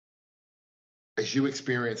as you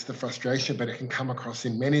experience the frustration, but it can come across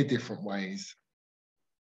in many different ways.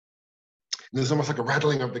 there's almost like a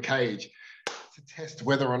rattling of the cage to test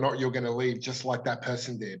whether or not you're going to leave just like that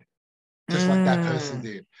person did. Just like that person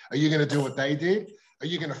did. Are you going to do what they did? Are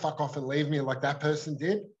you going to fuck off and leave me like that person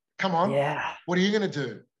did? Come on. Yeah. What are you going to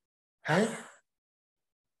do? Hey?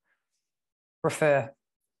 Refer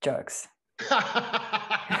jokes. It's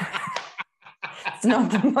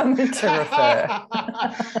not the moment to refer.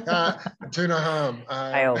 Do no harm.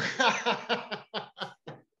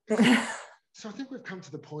 So I think we've come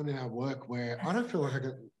to the point in our work where I don't feel like I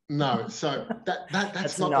can. No, so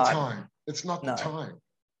that's not the time. It's not the time.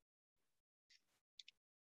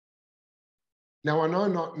 Now I know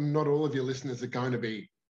not all of your listeners are going to be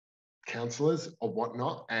counselors or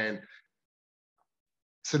whatnot, and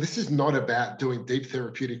so this is not about doing deep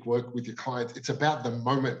therapeutic work with your clients. It's about the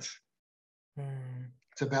moment.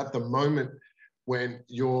 It's about the moment when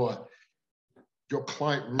your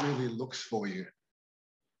client really looks for you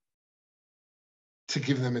to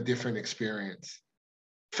give them a different experience.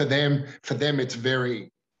 For them, it's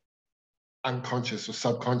very unconscious or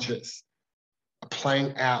subconscious, a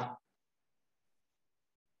playing out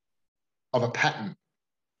of a pattern,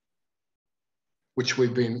 which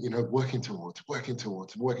we've been, working towards. We're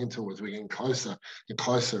getting closer and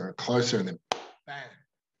closer and closer, and then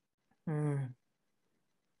bam.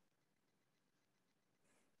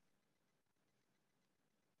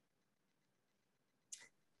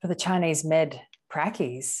 For the Chinese med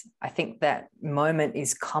practice, I think that moment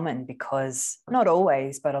is common because not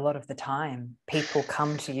always, but a lot of the time, people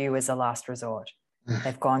come to you as a last resort.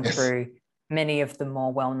 They've gone through many of the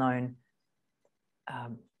more well-known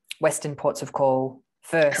Western ports of call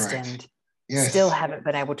first. Correct. And still haven't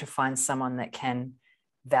been able to find someone that can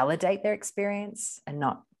validate their experience and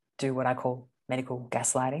not do what I call medical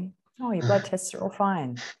gaslighting. Oh, your blood tests are all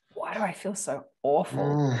fine. Why do I feel so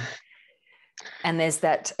awful? And there's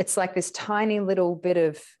that, it's like this tiny little bit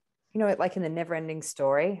of, like in the Never Ending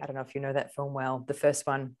Story. I don't know if you know that film well, the first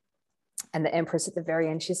one. And the Empress at the very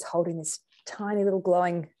end, she's holding this tiny little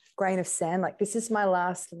glowing grain of sand. Like, this is my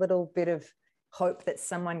last little bit of hope that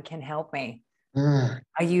someone can help me. Are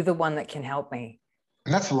you the one that can help me?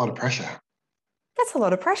 And that's a lot of pressure. That's a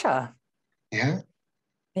lot of pressure. Yeah.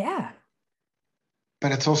 Yeah.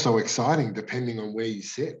 But it's also exciting depending on where you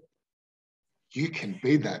sit. You can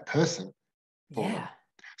be that person. Yeah.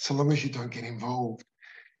 So long as you don't get involved.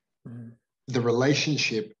 The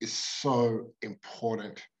relationship is so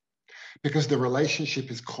important because the relationship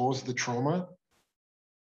has caused the trauma.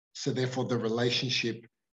 So therefore the relationship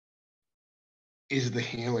is the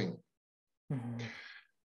healing.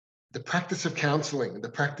 The practice of counseling, the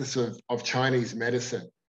practice of Chinese medicine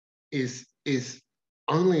is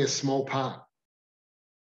only a small part.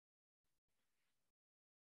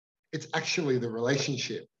 It's actually the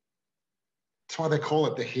relationship. That's why they call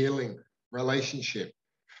it the healing relationship.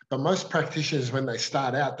 But most practitioners, when they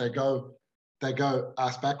start out, they go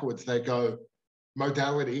ass backwards. They go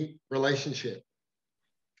modality, relationship.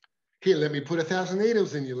 Here, let me put 1,000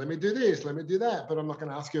 needles in you. Let me do this. Let me do that. But I'm not going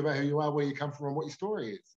to ask you about who you are, where you come from, and what your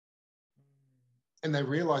story is. And they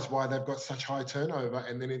realize why they've got such high turnover.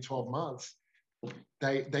 And then in 12 months,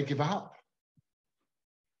 they give up.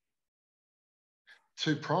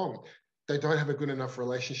 Two-pronged. They don't have a good enough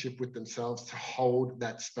relationship with themselves to hold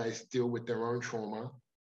that space, deal with their own trauma.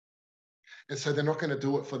 And so they're not going to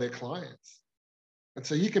do it for their clients. And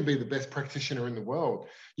so you can be the best practitioner in the world.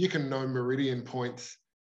 You can know meridian points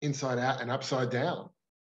inside out and upside down.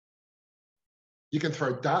 You can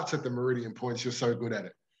throw darts at the meridian points. You're so good at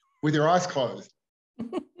it with your eyes closed.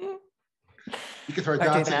 You can throw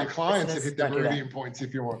darts at your clients and hit the meridian points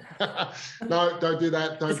if you want. No, don't do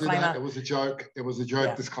that. Don't do that. It was a joke. It was a joke.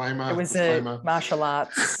 Yeah. Disclaimer. It was disclaimer. A martial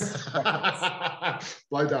arts.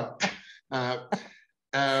 Blow dart.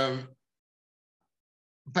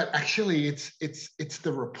 But actually, it's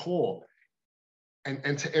the rapport.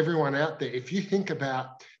 And to everyone out there, if you think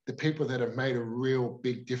about the people that have made a real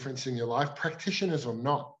big difference in your life, practitioners or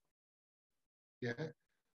not, yeah,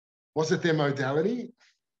 was it their modality?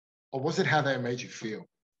 Or was it how they made you feel?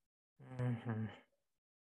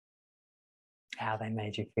 How they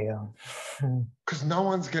made you feel. Because no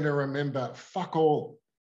one's going to remember fuck all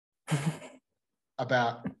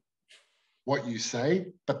about what you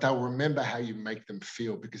say, but they'll remember how you make them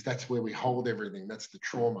feel because that's where we hold everything. That's the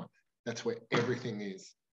trauma. That's where everything is.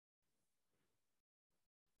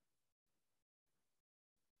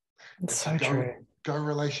 It's so true. Go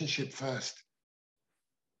relationship first.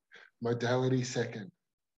 Modality second.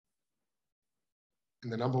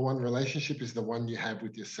 And the number one relationship is the one you have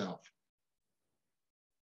with yourself.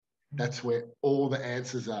 That's where all the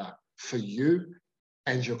answers are for you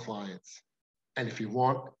and your clients. And if you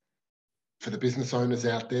want for the business owners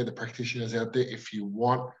out there, the practitioners out there, if you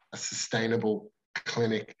want a sustainable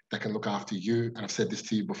clinic that can look after you, and I've said this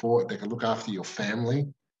to you before, they can look after your family,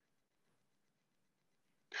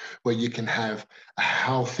 where you can have a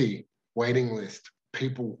healthy waiting list,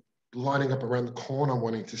 people lining up around the corner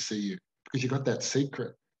wanting to see you because you got that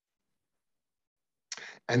secret.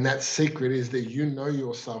 And that secret is that you know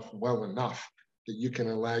yourself well enough that you can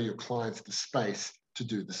allow your clients the space to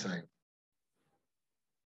do the same.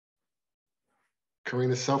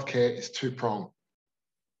 Karina, self-care is two-pronged.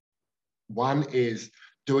 One is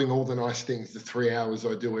doing all the nice things, the 3 hours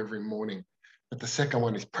I do every morning. But the second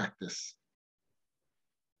one is practice.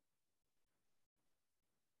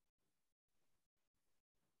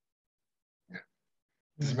 Yeah.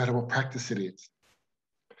 Doesn't matter what practice it is.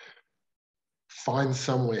 Find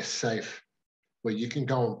somewhere safe where you can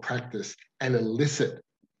go and practice and elicit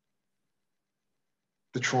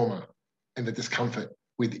the trauma and the discomfort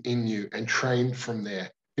within you and train from there,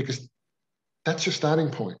 because that's your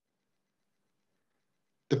starting point.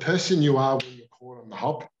 The person you are when you're caught on the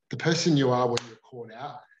hop, the person you are when you're caught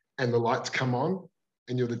out and the lights come on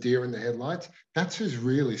and you're the deer in the headlights, that's who's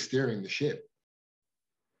really steering the ship.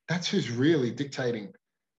 That's who's really dictating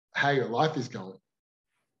how your life is going.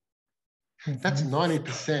 That's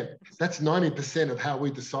 90%. That's 90% of how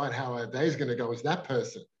we decide how our day is going to go, is that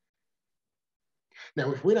person.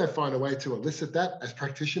 Now, if we don't find a way to elicit that as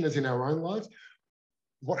practitioners in our own lives,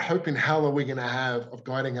 what hope in hell are we going to have of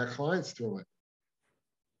guiding our clients through it?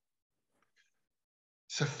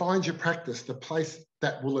 So find your practice, the place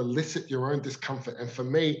that will elicit your own discomfort. And for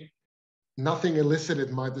me, nothing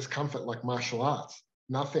elicited my discomfort like martial arts.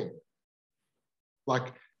 Nothing.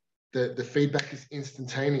 Like the feedback is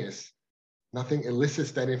instantaneous. Nothing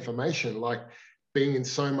elicits that information like being in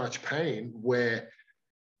so much pain where,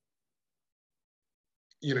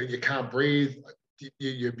 you know, you can't breathe,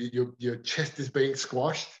 your chest is being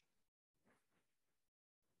squashed,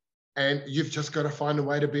 and you've just got to find a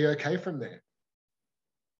way to be okay from there.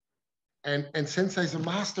 And Sensei's a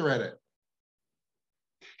master at it.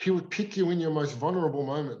 He would pick you in your most vulnerable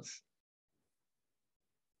moments,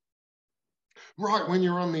 right when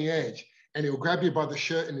you're on the edge, and he'll grab you by the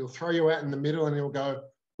shirt and he'll throw you out in the middle and he'll go,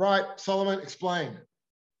 right, Solomon, explain.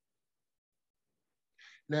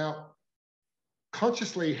 Now,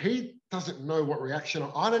 consciously, he doesn't know what reaction,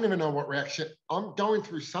 I don't even know what reaction, I'm going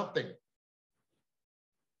through something.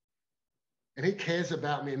 And he cares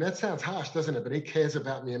about me. And that sounds harsh, doesn't it? But he cares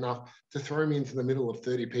about me enough to throw me into the middle of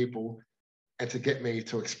 30 people and to get me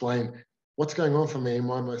to explain what's going on for me in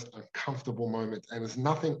my most uncomfortable moments. And there's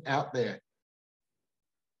nothing out there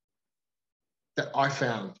that I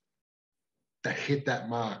found that hit that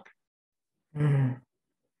mark.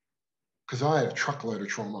 Because I had a truckload of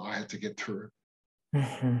trauma I had to get through.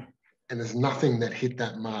 And there's nothing that hit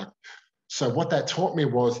that mark. So what that taught me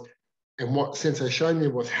was, and what Sensei showed me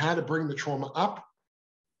was how to bring the trauma up,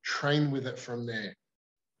 train with it from there.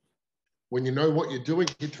 When you know what you're doing,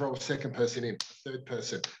 you throw a second person in, a third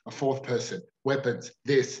person, a fourth person, weapons,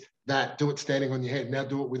 this, that, do it standing on your head. Now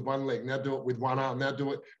do it with one leg. Now do it with one arm. Now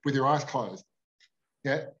do it with your eyes closed.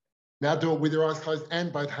 Yeah. Now do it with your eyes closed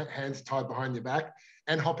and both hands tied behind your back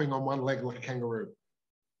and hopping on one leg like a kangaroo.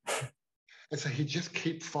 And so you just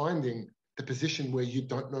keep finding the position where you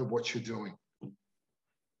don't know what you're doing.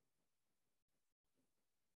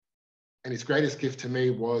 And his greatest gift to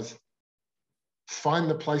me was find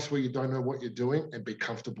the place where you don't know what you're doing and be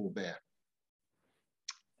comfortable there.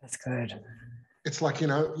 That's good. It's like, you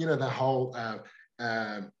know, the whole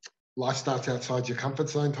life starts outside your comfort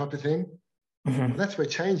zone type of thing. Well, that's where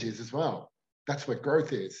change is as well. That's where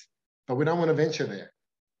growth is. But we don't want to venture there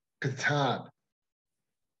because it's hard.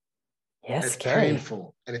 Yes, it's scary.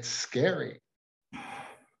 Painful and it's scary.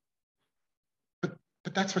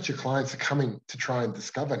 But that's what your clients are coming to try and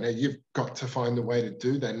discover. Now, you've got to find a way to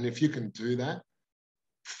do that. And if you can do that,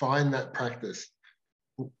 find that practice,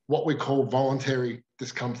 what we call voluntary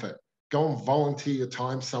discomfort. Go and volunteer your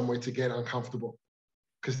time somewhere to get uncomfortable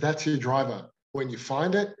because that's your driver. When you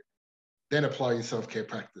find it, then apply your self-care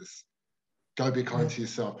practice. Go be kind to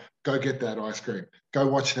yourself. Go get that ice cream. Go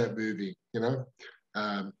watch that movie,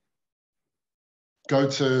 Go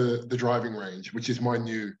to the driving range, which is my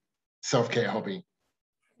new self-care hobby.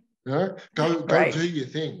 Go right. do your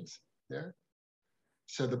things. Yeah.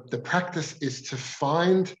 So the practice is to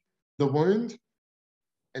find the wound,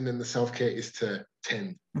 and then the self-care is to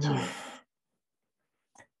tend to it.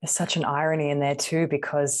 There's such an irony in there too,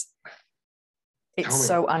 because it's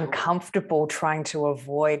so uncomfortable trying to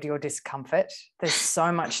avoid your discomfort. There's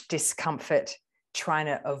so much discomfort trying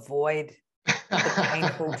to avoid the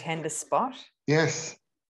painful, tender spot. Yes.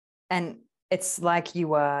 And It's like you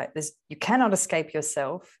cannot escape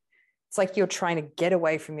yourself. It's like you're trying to get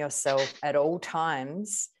away from yourself at all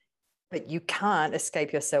times, but you can't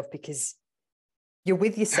escape yourself because you're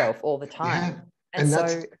with yourself all the time. Yeah. And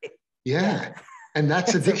so, and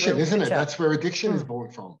that's addiction, isn't picture. it? That's where addiction is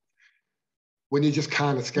born from. When you just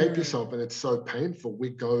can't escape yourself and it's so painful, we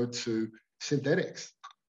go to synthetics.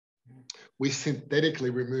 We synthetically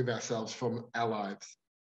remove ourselves from our lives.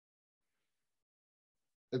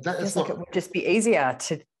 Feels like it would just be easier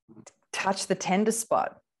to touch the tender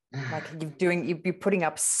spot. Like you'd be putting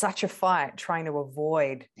up such a fight trying to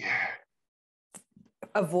avoid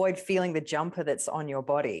feeling the jumper that's on your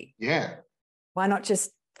body. Yeah. Why not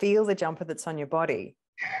just feel the jumper that's on your body?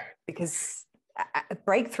 Because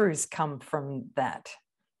breakthroughs come from that,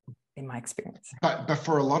 in my experience. But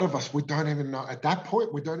for a lot of us, we don't even know. At that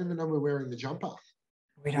point, we don't even know we're wearing the jumper.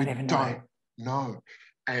 We don't even know. No.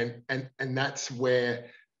 And that's where,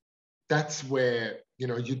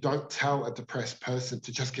 you don't tell a depressed person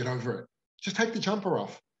to just get over it. Just take the jumper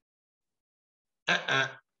off.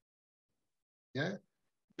 Yeah.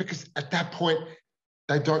 Because at that point,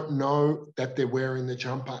 they don't know that they're wearing the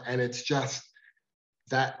jumper, and it's just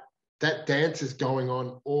that dance is going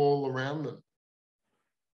on all around them.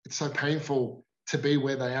 It's so painful to be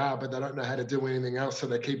where they are, but they don't know how to do anything else. So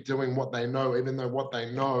they keep doing what they know, even though what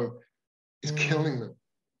they know is killing them.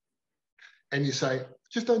 And you say,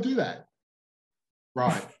 just don't do that.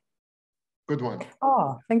 Right. Good one.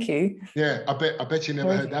 Oh, thank you. Yeah. I bet you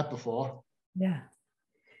never heard that before. Yeah.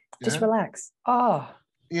 Just relax. Oh.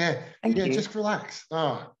 Yeah. Thank you. Just relax.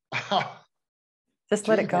 Oh. Just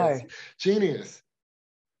let it go. Genius.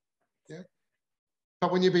 Yeah.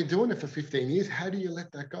 But when you've been doing it for 15 years, how do you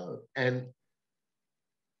let that go? And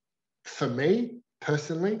for me,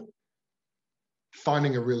 personally,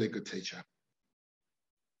 finding a really good teacher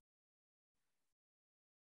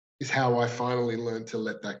is how I finally learned to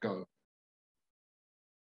let that go.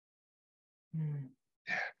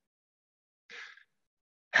 Yeah.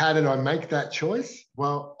 How did I make that choice?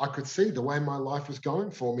 Well, I could see the way my life was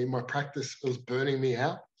going for me. My practice was burning me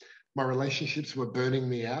out. My relationships were burning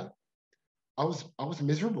me out. I was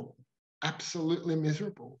miserable, absolutely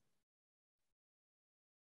miserable.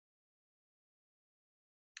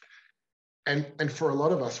 And for a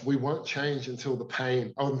lot of us, we won't change until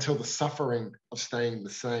until the suffering of staying the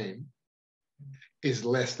same is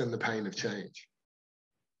less than the pain of change.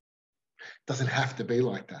 It doesn't have to be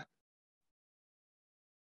like that.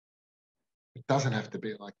 It doesn't have to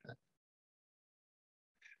be like that.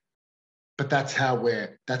 But that's how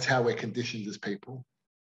we're conditioned as people.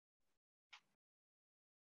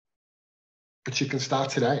 But you can start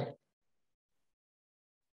today.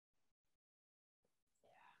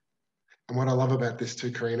 And what I love about this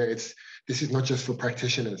too, Karina, this is not just for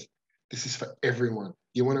practitioners. This is for everyone.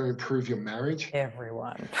 You want to improve your marriage?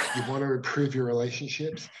 Everyone. You want to improve your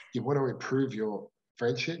relationships? You want to improve your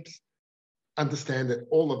friendships? Understand that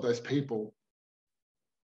all of those people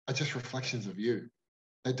are just reflections of you.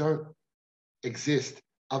 They don't exist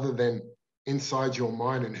other than inside your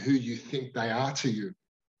mind and who you think they are to you.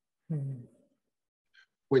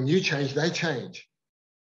 When you change, they change.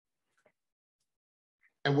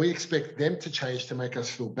 And we expect them to change to make us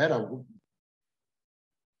feel better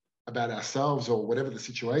about ourselves or whatever the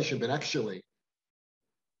situation, but actually,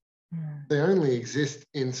 they only exist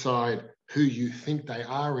inside who you think they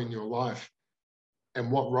are in your life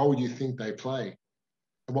and what role you think they play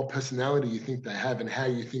and what personality you think they have and how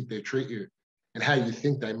you think they treat you and how you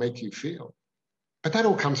think they make you feel. But that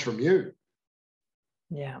all comes from you.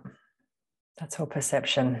 Yeah, that's all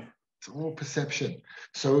perception. It's all perception.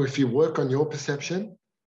 So if you work on your perception,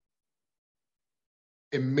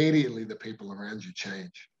 immediately the people around you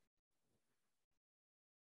change.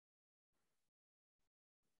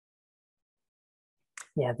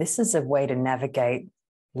 Yeah, this is a way to navigate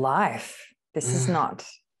life. This is not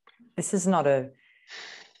a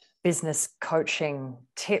business coaching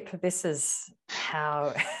tip. This is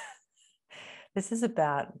this is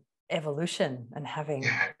about evolution and having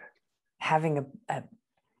a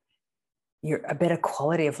better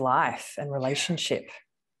quality of life and relationship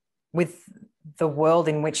with the world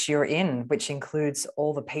in which you're in, which includes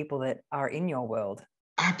all the people that are in your world.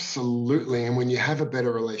 Absolutely. And when you have a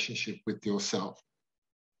better relationship with yourself,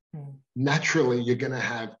 naturally you're going to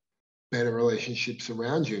have better relationships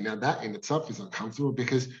around you. Now that in itself is uncomfortable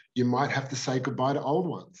because you might have to say goodbye to old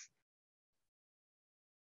ones.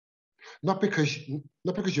 Not because you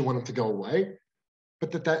want them to go away,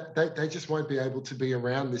 but that they just won't be able to be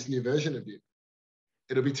around this new version of you.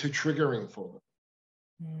 It'll be too triggering for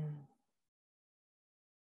them.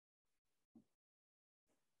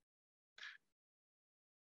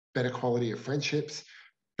 better quality of friendships,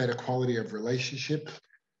 better quality of relationships.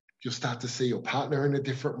 You'll start to see your partner in a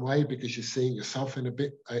different way because you're seeing yourself in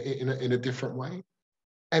a different way.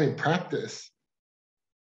 And in practice,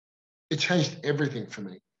 it changed everything for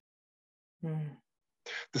me.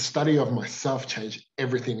 The study of myself changed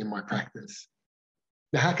everything in my practice.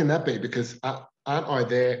 Now, how can that be? Because aren't I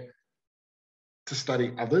there to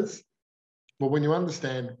study others? Well, when you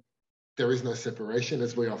understand there is no separation,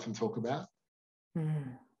 as we often talk about,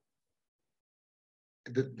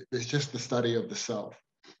 there's just the study of the self.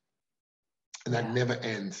 And that never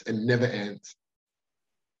ends and never ends.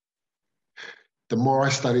 The more I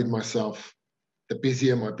studied myself, the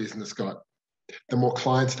busier my business got, the more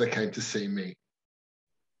clients that came to see me.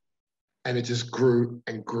 And it just grew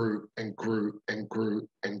and grew and grew and grew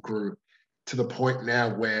and grew to the point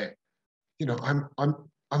now where, you know,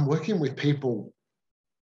 I'm working with people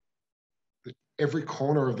every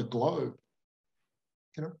corner of the globe.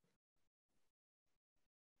 You know,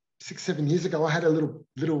 6-7 years ago, I had a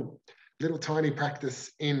little tiny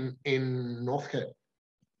practice in Northcote.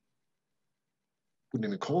 Wouldn't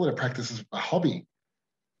even call it a practice, it's a hobby.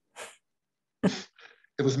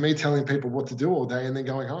 It was me telling people what to do all day and then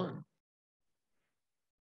going home.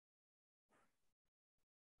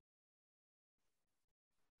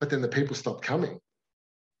 But then the people stopped coming.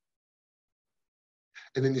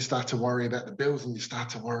 And then you start to worry about the bills and you start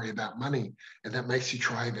to worry about money. And that makes you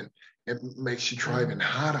try even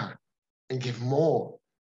harder and give more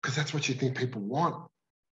because that's what you think people want.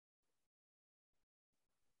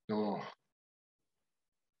 Oh,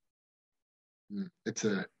 it's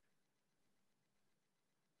a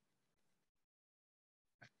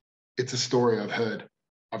story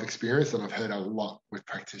I've experienced, and I've heard a lot with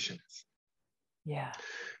practitioners. Yeah.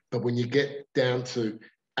 But when you get down to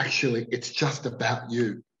actually, it's just about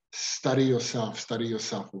you. Study yourself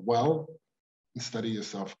well, and study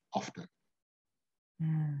yourself often.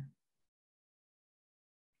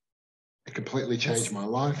 It completely changed my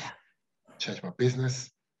life, changed my business.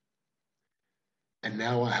 And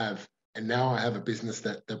now I have a business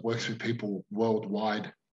that works with people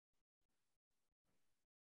worldwide.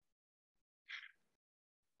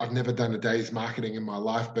 I've never done a day's marketing in my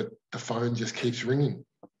life, but the phone just keeps ringing.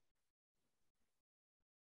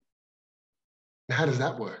 How does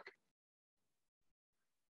that work?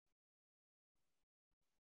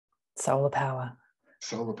 Solar power.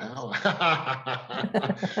 Solar power.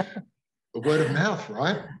 The word of mouth,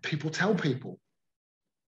 right? People tell people.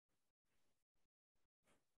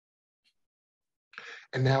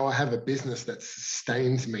 And now I have a business that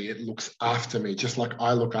sustains me. It looks after me, just like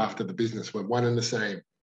I look after the business. We're one and the same.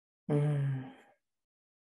 And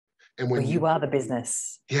when you are the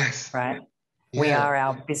business. Yes. Right? Yeah. We are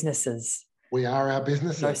our businesses. We are our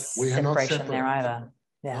businesses. We are not separate. There either.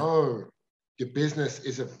 Yeah. No. Your business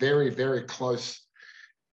is a very, very close,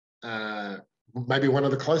 maybe one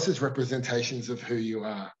of the closest representations of who you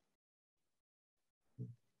are.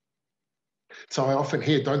 So I often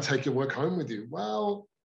hear, don't take your work home with you. Well,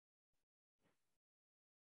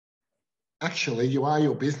 actually, you are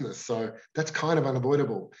your business. So that's kind of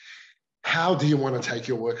unavoidable. How do you want to take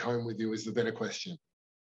your work home with you is the better question.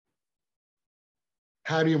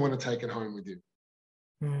 How do you want to take it home with you?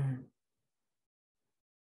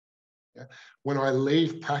 Yeah. When I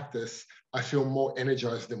leave practice, I feel more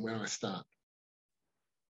energized than when I start.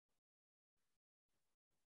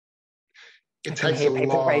 I can hear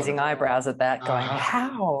people raising eyebrows at that, going,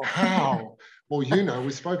 how? How? Well, you know,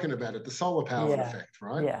 we've spoken about it, the solar power effect,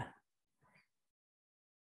 right? Yeah.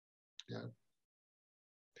 Yeah.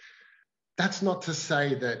 That's not to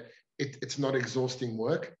say that it's not exhausting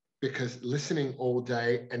work, because listening all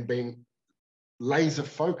day and being laser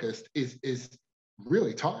focused is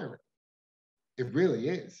really tiring. It really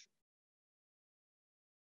is.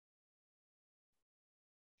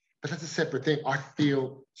 But that's a separate thing. I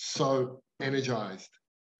feel so energized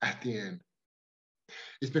at the end.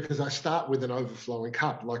 It's because I start with an overflowing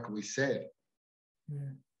cup, like we said.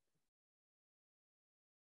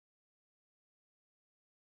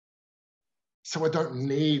 So I don't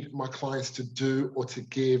need my clients to do or to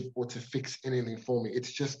give or to fix anything for me.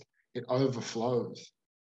 It's just, it overflows.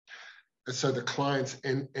 And so the clients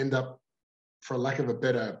end up, for lack of a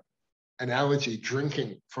better analogy,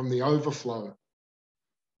 drinking from the overflow.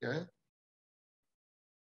 Yeah.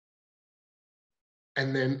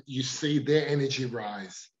 And then you see their energy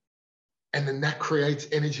rise. And then that creates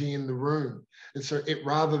energy in the room. And so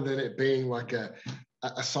rather than it being like a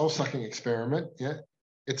soul-sucking experiment, yeah,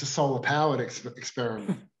 it's a solar-powered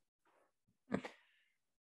experiment.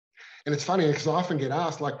 And it's funny because I often get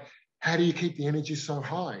asked, like, how do you keep the energy so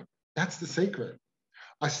high? That's the secret.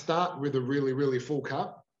 I start with a really, really full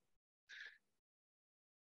cup,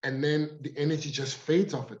 And then the energy just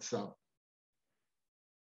feeds off itself.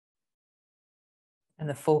 And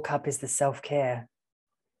the full cup is the self-care.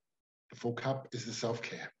 The full cup is the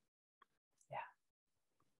self-care. Yeah.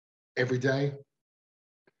 Every day.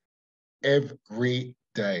 Every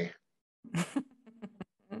day.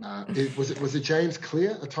 Was it James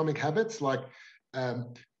Clear, Atomic Habits? Like,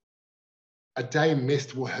 a day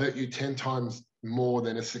missed will hurt you 10 times more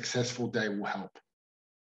than a successful day will help.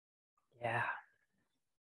 Yeah.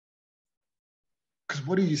 Because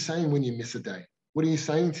what are you saying when you miss a day? What are you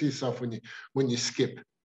saying to yourself when you skip?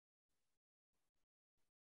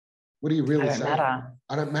 What are you really saying?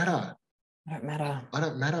 I don't matter. I don't matter. I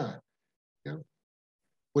don't matter. You know?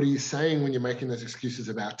 What are you saying when you're making those excuses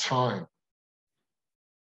about time?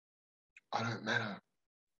 I don't matter.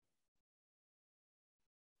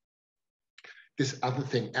 This other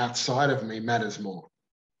thing outside of me matters more.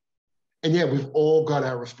 And yeah, we've all got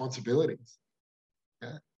our responsibilities.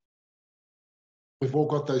 Yeah? We've all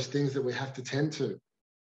got those things that we have to tend to.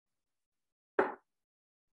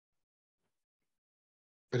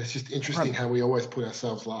 But it's just interesting how we always put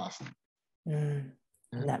ourselves last. Mm.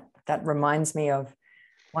 Yeah. And that reminds me of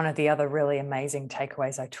one of the other really amazing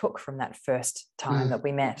takeaways I took from that first time that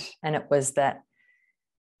we met. And it was that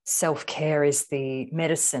self-care is the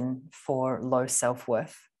medicine for low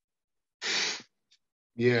self-worth.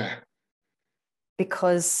 Yeah.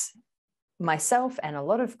 Because myself and a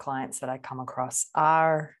lot of clients that I come across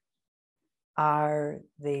are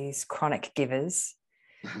these chronic givers.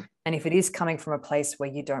 And if it is coming from a place where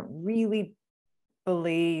you don't really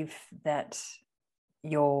believe that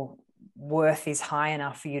your worth is high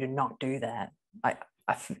enough for you to not do that,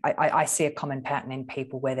 I see a common pattern in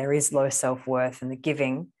people where there is low self-worth, and the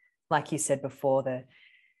giving, like you said before, the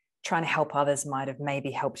trying to help others might have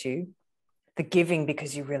maybe helped you. The giving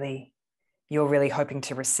because you're really hoping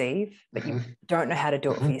to receive, but you don't know how to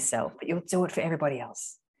do it for yourself, but you'll do it for everybody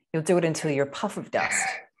else. You'll do it until you're a puff of dust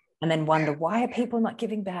and then wonder, why are people not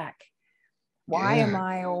giving back? Why am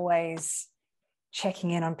I always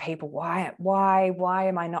checking in on people? Why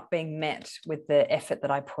am I not being met with the effort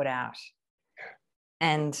that I put out?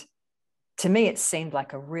 And to me, it seemed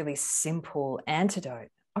like a really simple antidote.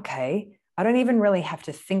 Okay, I don't even really have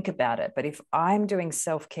to think about it, but if I'm doing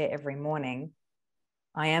self-care every morning,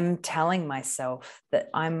 I am telling myself that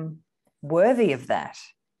I'm worthy of that.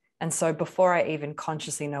 And so before I even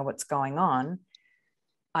consciously know what's going on,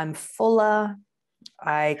 I'm fuller.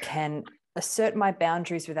 I can assert my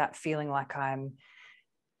boundaries without feeling like I'm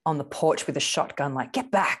on the porch with a shotgun, like, get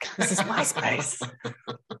back, this is my space.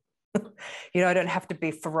 I don't have to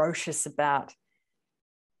be ferocious about,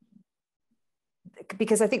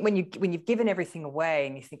 because I think when you've given everything away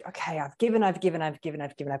and you think, okay, I've given, I've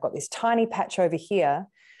got this tiny patch over here,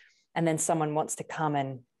 and then someone wants to come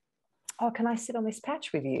and, oh, can I sit on this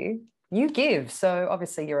patch with you? You give, so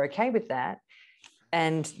obviously you're okay with that,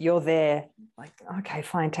 and you're there like, okay,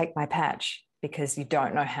 fine, take my patch, because you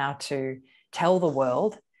don't know how to tell the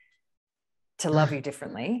world to love you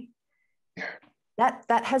differently.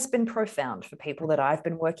 That has been profound for people that I've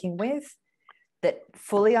been working with, that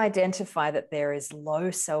fully identify that there is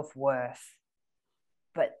low self-worth,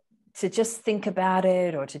 but to just think about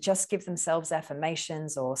it, or to just give themselves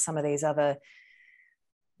affirmations, or some of these other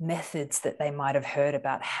methods that they might have heard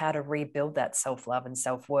about how to rebuild that self-love and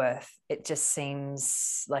self-worth, it just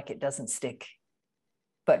seems like it doesn't stick.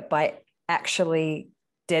 But by actually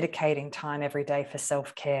dedicating time every day for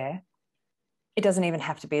self-care, it doesn't even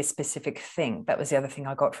have to be a specific thing. That was the other thing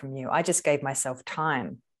I got from you. I just gave myself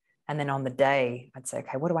time. And then on the day, I'd say,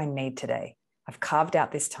 okay, what do I need today? I've carved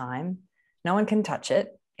out this time. No one can touch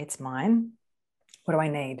it. It's mine. What do I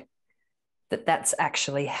need? That's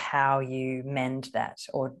actually how you mend that,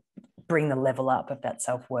 or bring the level up of that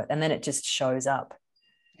self-worth. And then it just shows up.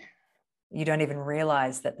 You don't even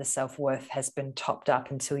realize that the self-worth has been topped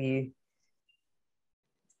up until you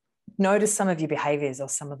notice some of your behaviors, or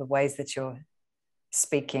some of the ways that you're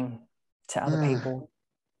speaking to other people.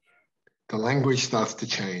 The language starts to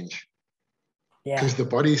change, because the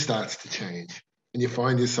body starts to change, and you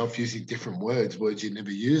find yourself using different words you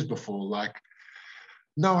never used before. Like,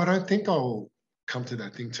 no, I don't think I'll come to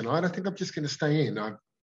that thing tonight. I think I'm just going to stay in. I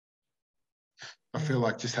feel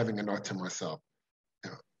like just having a night to myself.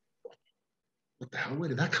 What the hell? Where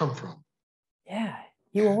did that come from? Yeah,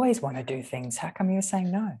 you always want to do things. How come you're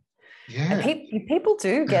saying no? Yeah, and people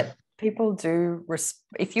do.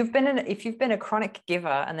 If you've been a chronic giver,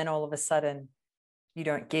 and then all of a sudden you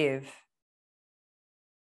don't give,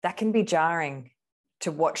 that can be jarring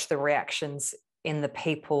to watch the reactions in the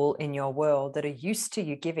people in your world that are used to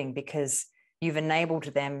you giving, because you've enabled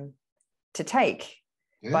them to take.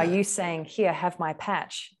 Yeah. By you saying, here, have my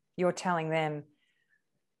patch, you're telling them,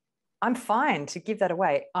 I'm fine to give that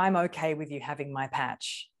away. I'm okay with you having my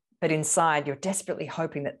patch. But inside, you're desperately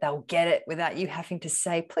hoping that they'll get it without you having to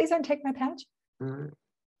say, please don't take my patch. Mm.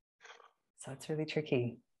 So it's really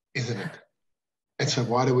tricky. Isn't it? And so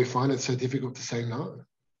why do we find it so difficult to say no?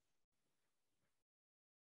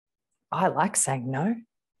 I like saying no.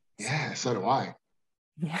 Yeah, so do I.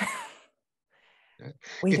 Yeah. Yeah.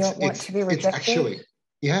 We don't want to be rejected. It's actually,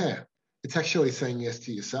 yeah, it's actually saying yes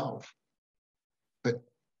to yourself. But,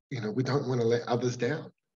 we don't want to let others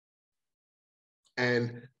down.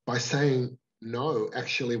 And by saying no,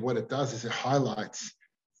 actually what it does is it highlights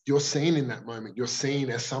you're seen in that moment. You're seen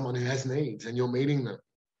as someone who has needs and you're meeting them.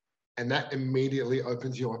 And that immediately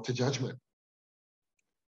opens you up to judgment.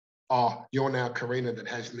 Oh, you're now Karina that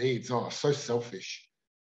has needs. Oh, so selfish.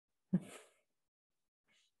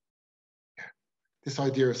 This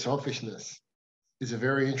idea of selfishness is a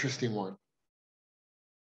very interesting one.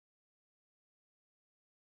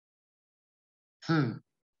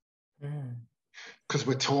 Because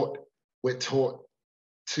we're taught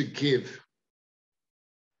to give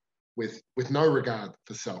with no regard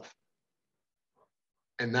for self.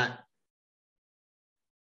 And that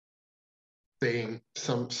being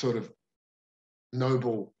some sort of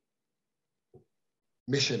noble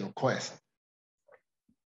mission or quest.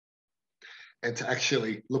 And to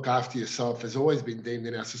actually look after yourself has always been deemed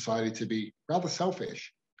in our society to be rather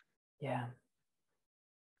selfish. Yeah.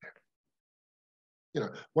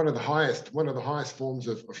 One of the highest forms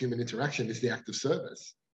of human interaction is the act of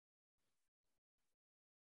service.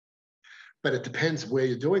 But it depends where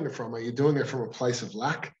you're doing it from. Are you doing it from a place of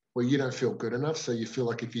lack where you don't feel good enough? So you feel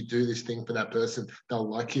like if you do this thing for that person, they'll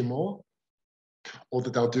like you more, or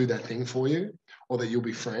that they'll do that thing for you, or that you'll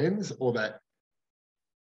be friends, or that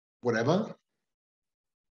whatever.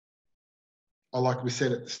 Or like we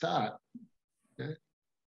said at the start, yeah,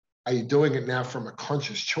 are you doing it now from a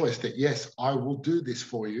conscious choice that, yes, I will do this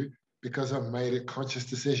for you because I've made a conscious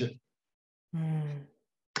decision. And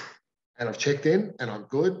I've checked in and I'm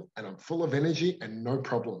good and I'm full of energy and no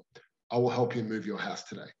problem. I will help you move your house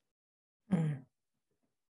today.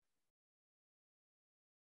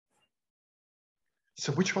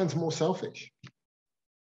 So which one's more selfish?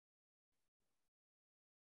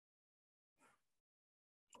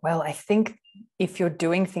 Well, I think if you're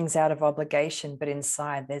doing things out of obligation, but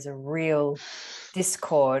inside there's a real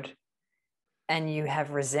discord and you have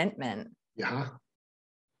resentment. Yeah.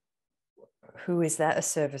 Who is that a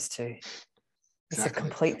service to? It's Exactly. a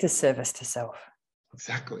complete disservice to self.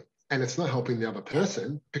 Exactly. And it's not helping the other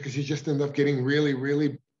person because you just end up getting really,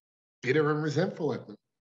 really bitter and resentful at them.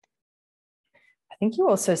 I think you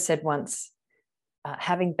also said once,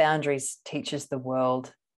 having boundaries teaches the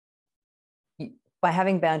world. By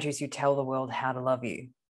having boundaries, you tell the world how to love you.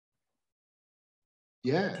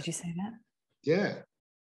 Yeah. Did you say that? Yeah.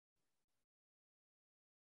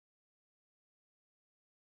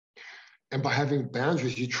 And by having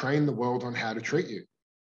boundaries, you train the world on how to treat you.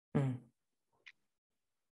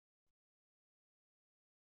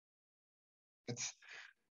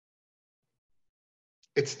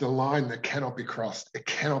 It's the line that cannot be crossed. It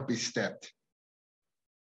cannot be stepped.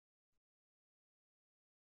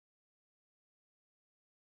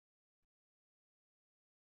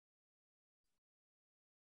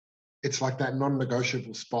 It's like that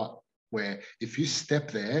non-negotiable spot where if you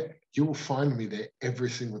step there, you will find me there every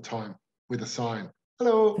single time with a sign.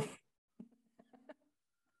 Hello.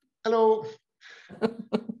 Hello. How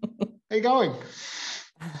you going?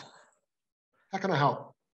 How can I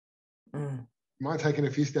help? Mind taking a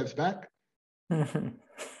few steps back? Oh,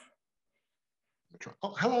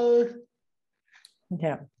 hello.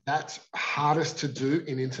 Yeah. That's hardest to do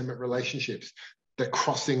in intimate relationships. The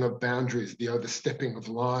crossing of boundaries, the overstepping of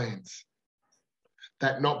lines,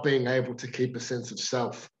 that not being able to keep a sense of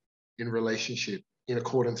self in relationship in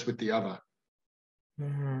accordance with the other.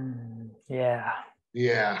 Yeah.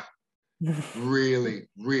 Yeah. Really,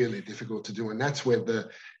 really difficult to do. And that's where the,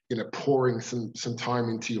 pouring some time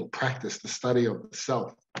into your practice, the study of the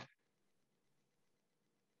self,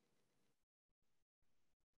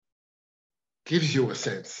 gives you a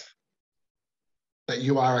sense that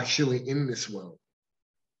you are actually in this world.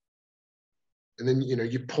 And then,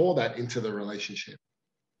 you pour that into the relationship.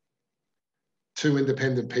 Two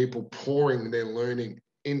independent people pouring their learning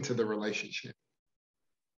into the relationship.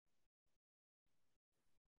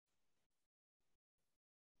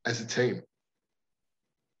 As a team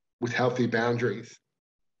with healthy boundaries.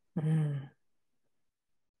 Yeah.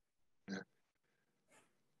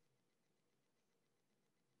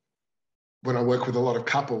 When I work with a lot of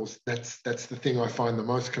couples, that's the thing I find the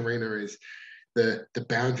most, Karina, is the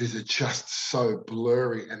boundaries are just so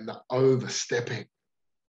blurry, and the overstepping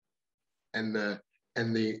and the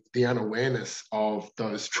unawareness of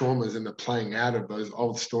those traumas and the playing out of those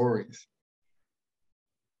old stories.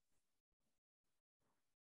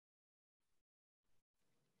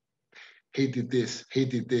 He did this, she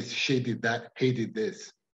did that, he did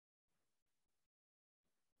this.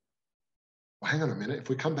 Well, hang on a minute. If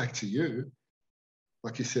we come back to you,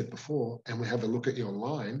 like you said before, and we have a look at your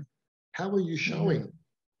line, how are you showing?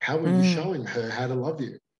 How are you showing her how to love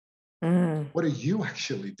you? What are you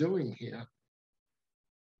actually doing here?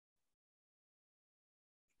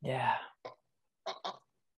 Yeah.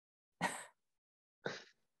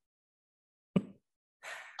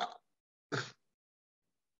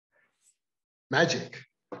 Magic.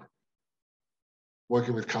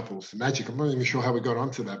 Working with couples, magic. I'm not even sure how we got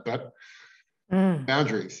onto that, but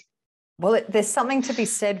boundaries. Well, there's something to be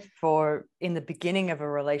said for in the beginning of a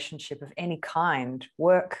relationship of any kind,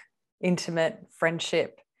 work, intimate,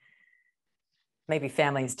 friendship. Maybe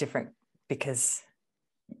family is different because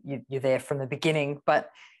you're there from the beginning, but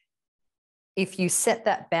if you set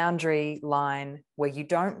that boundary line where you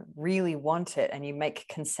don't really want it and you make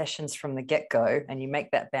concessions from the get-go and you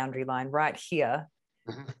make that boundary line right here,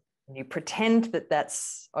 and you pretend that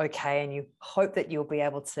that's okay and you hope that you'll be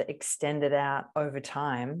able to extend it out over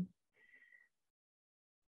time,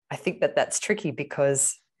 I think that that's tricky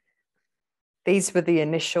because these were the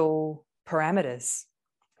initial parameters.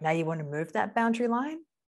 Now you want to move that boundary line?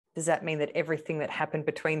 Does that mean that everything that happened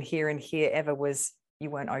between here and here ever was, you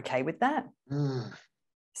weren't okay with that?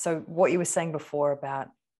 So what you were saying before about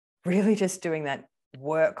really just doing that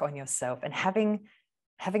work on yourself and having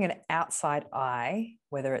an outside eye,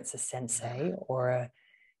 whether it's a sensei or a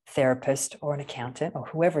therapist or an accountant or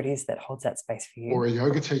whoever it is that holds that space for you. Or a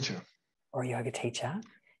yoga teacher. Or a yoga teacher.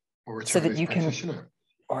 Or a so Chinese that you practitioner. can,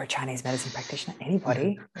 or a Chinese medicine practitioner,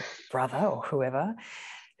 anybody, brother or whoever,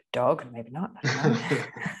 dog, maybe not, I don't know.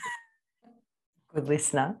 Good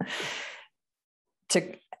listener,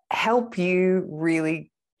 to help you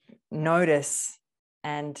really notice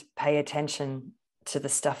and pay attention to the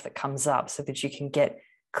stuff that comes up so that you can get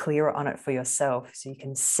clearer on it for yourself. So you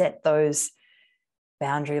can set those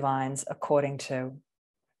boundary lines according to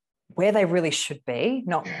where they really should be,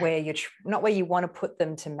 not where you want to put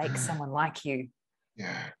them to make someone like you.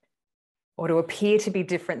 Yeah. Or to appear to be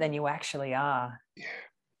different than you actually are. Yeah.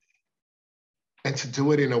 And to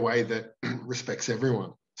do it in a way that respects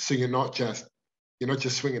everyone. So you're not just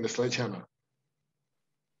swinging the sledgehammer.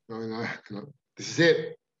 No, this is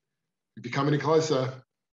it. If you come any closer.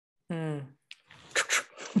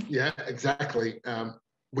 Yeah, exactly.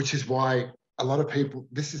 Which is why a lot of people,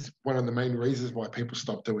 this is one of the main reasons why people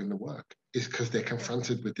stop doing the work, is because they're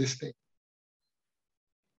confronted with this thing.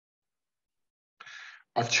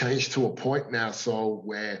 I've changed to a point now, so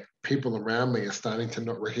where people around me are starting to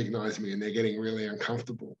not recognize me and they're getting really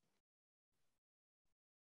uncomfortable.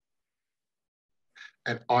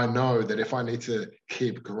 And I know that if I need to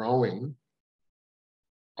keep growing,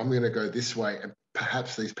 I'm going to go this way, and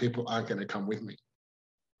perhaps these people aren't going to come with me.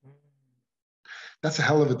 That's a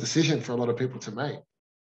hell of a decision for a lot of people to make.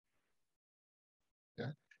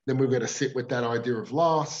 Yeah. Then we've got to sit with that idea of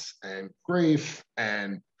loss and grief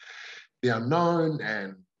and the unknown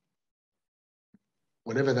and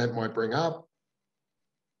whatever that might bring up.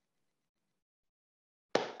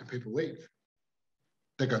 And people leave.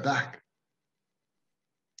 They go back.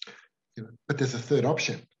 But there's a third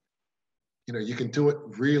option. You can do it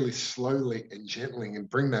really slowly and gently and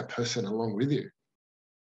bring that person along with you.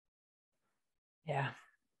 Yeah.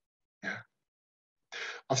 Yeah.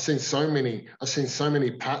 I've seen so many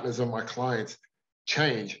partners of my clients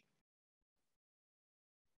change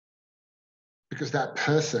because that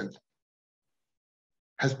person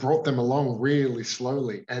has brought them along really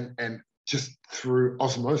slowly and just through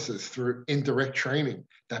osmosis, through indirect training,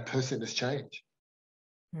 that person has changed.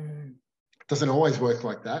 It doesn't always work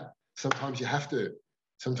like that. Sometimes you have to.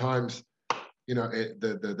 Sometimes,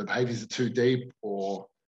 the behaviors are too deep or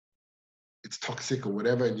it's toxic or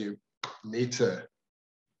whatever, and you need to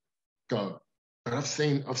go. But I've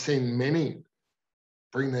seen many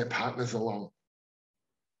bring their partners along.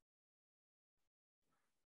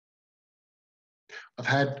 I've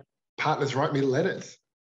had partners write me letters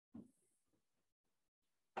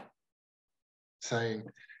saying,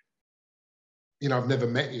 I've never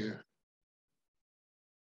met you,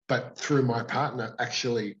 but through my partner,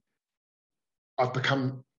 actually, I've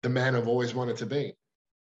become the man I've always wanted to be.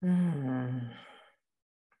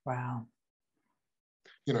 Wow.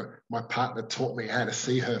 My partner taught me how to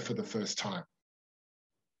see her for the first time.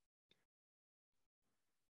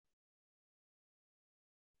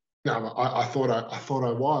 No, I thought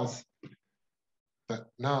I was, but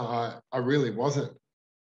no, I really wasn't.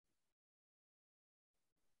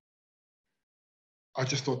 I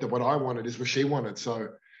just thought that what I wanted is what she wanted. So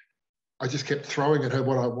I just kept throwing at her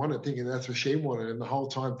what I wanted, thinking that's what she wanted. And the whole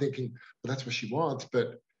time thinking, well, that's what she wants,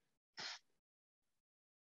 but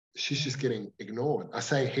she's just getting ignored. I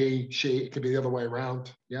say he, she, it could be the other way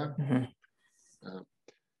around. Yeah. Mm-hmm.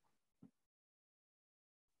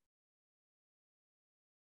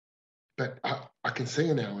 But I can see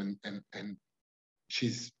her now, and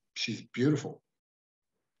she's beautiful.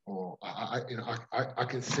 Or I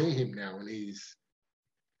can see him now, and he's,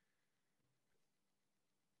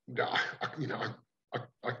 I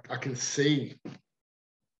can see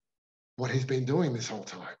what he's been doing this whole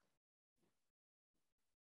time,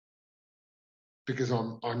 because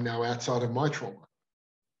I'm now outside of my trauma.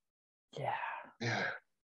 Yeah. Yeah.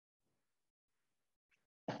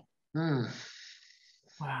 Mm.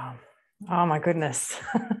 Wow. Oh my goodness.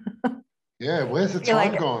 Yeah, where's the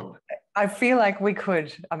time gone? I feel like we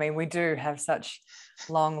do have such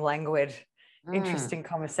long, languid, interesting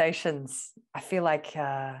conversations. I feel like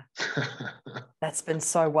that's been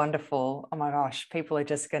so wonderful. Oh my gosh, people are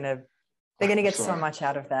just they're going to get so much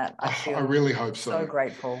out of that. I really hope so. So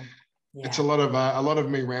grateful. Yeah. It's a lot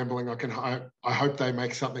of me rambling. I hope they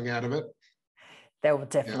make something out of it. They will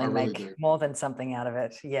definitely make more than something out of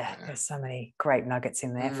it. Yeah, there's so many great nuggets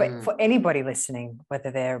in there for anybody listening,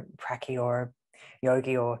 whether they're Praki or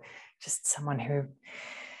yogi or just someone who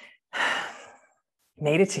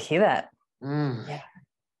needed to hear that. Yeah.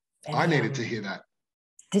 I needed to hear that.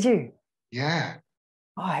 Did you? Yeah.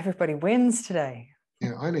 Oh, everybody wins today.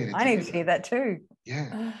 Yeah, I needed to hear that too.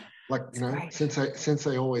 Yeah. Like, since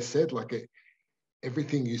they always said, like,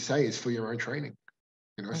 everything you say is for your own training,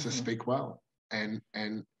 so speak well. And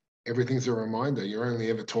everything's a reminder. You're only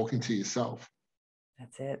ever talking to yourself.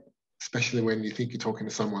 That's it. Especially when you think you're talking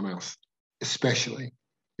to someone else. Especially,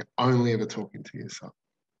 you're only ever talking to yourself.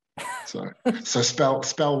 So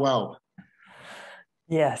spell well.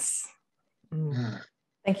 Yes.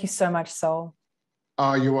 Thank you so much, Sol.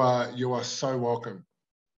 Oh, you are so welcome.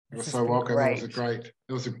 You're so welcome. Great.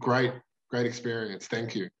 It was a great experience.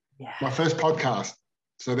 Thank you. Yeah. My first podcast.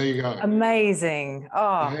 So there you go. Amazing.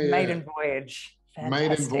 Oh, maiden voyage. Fantastic.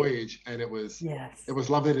 Maiden voyage. And it was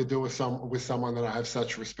lovely to do with someone that I have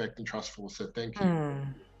such respect and trust for. So thank you.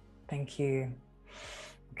 Thank you.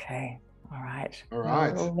 Okay. All right. All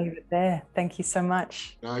right. We'll leave it there. Thank you so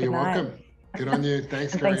much. No, you're welcome. Good on you.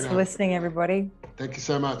 Thanks, Thanks for listening, everybody. Thank you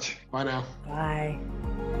so much. Bye now. Bye.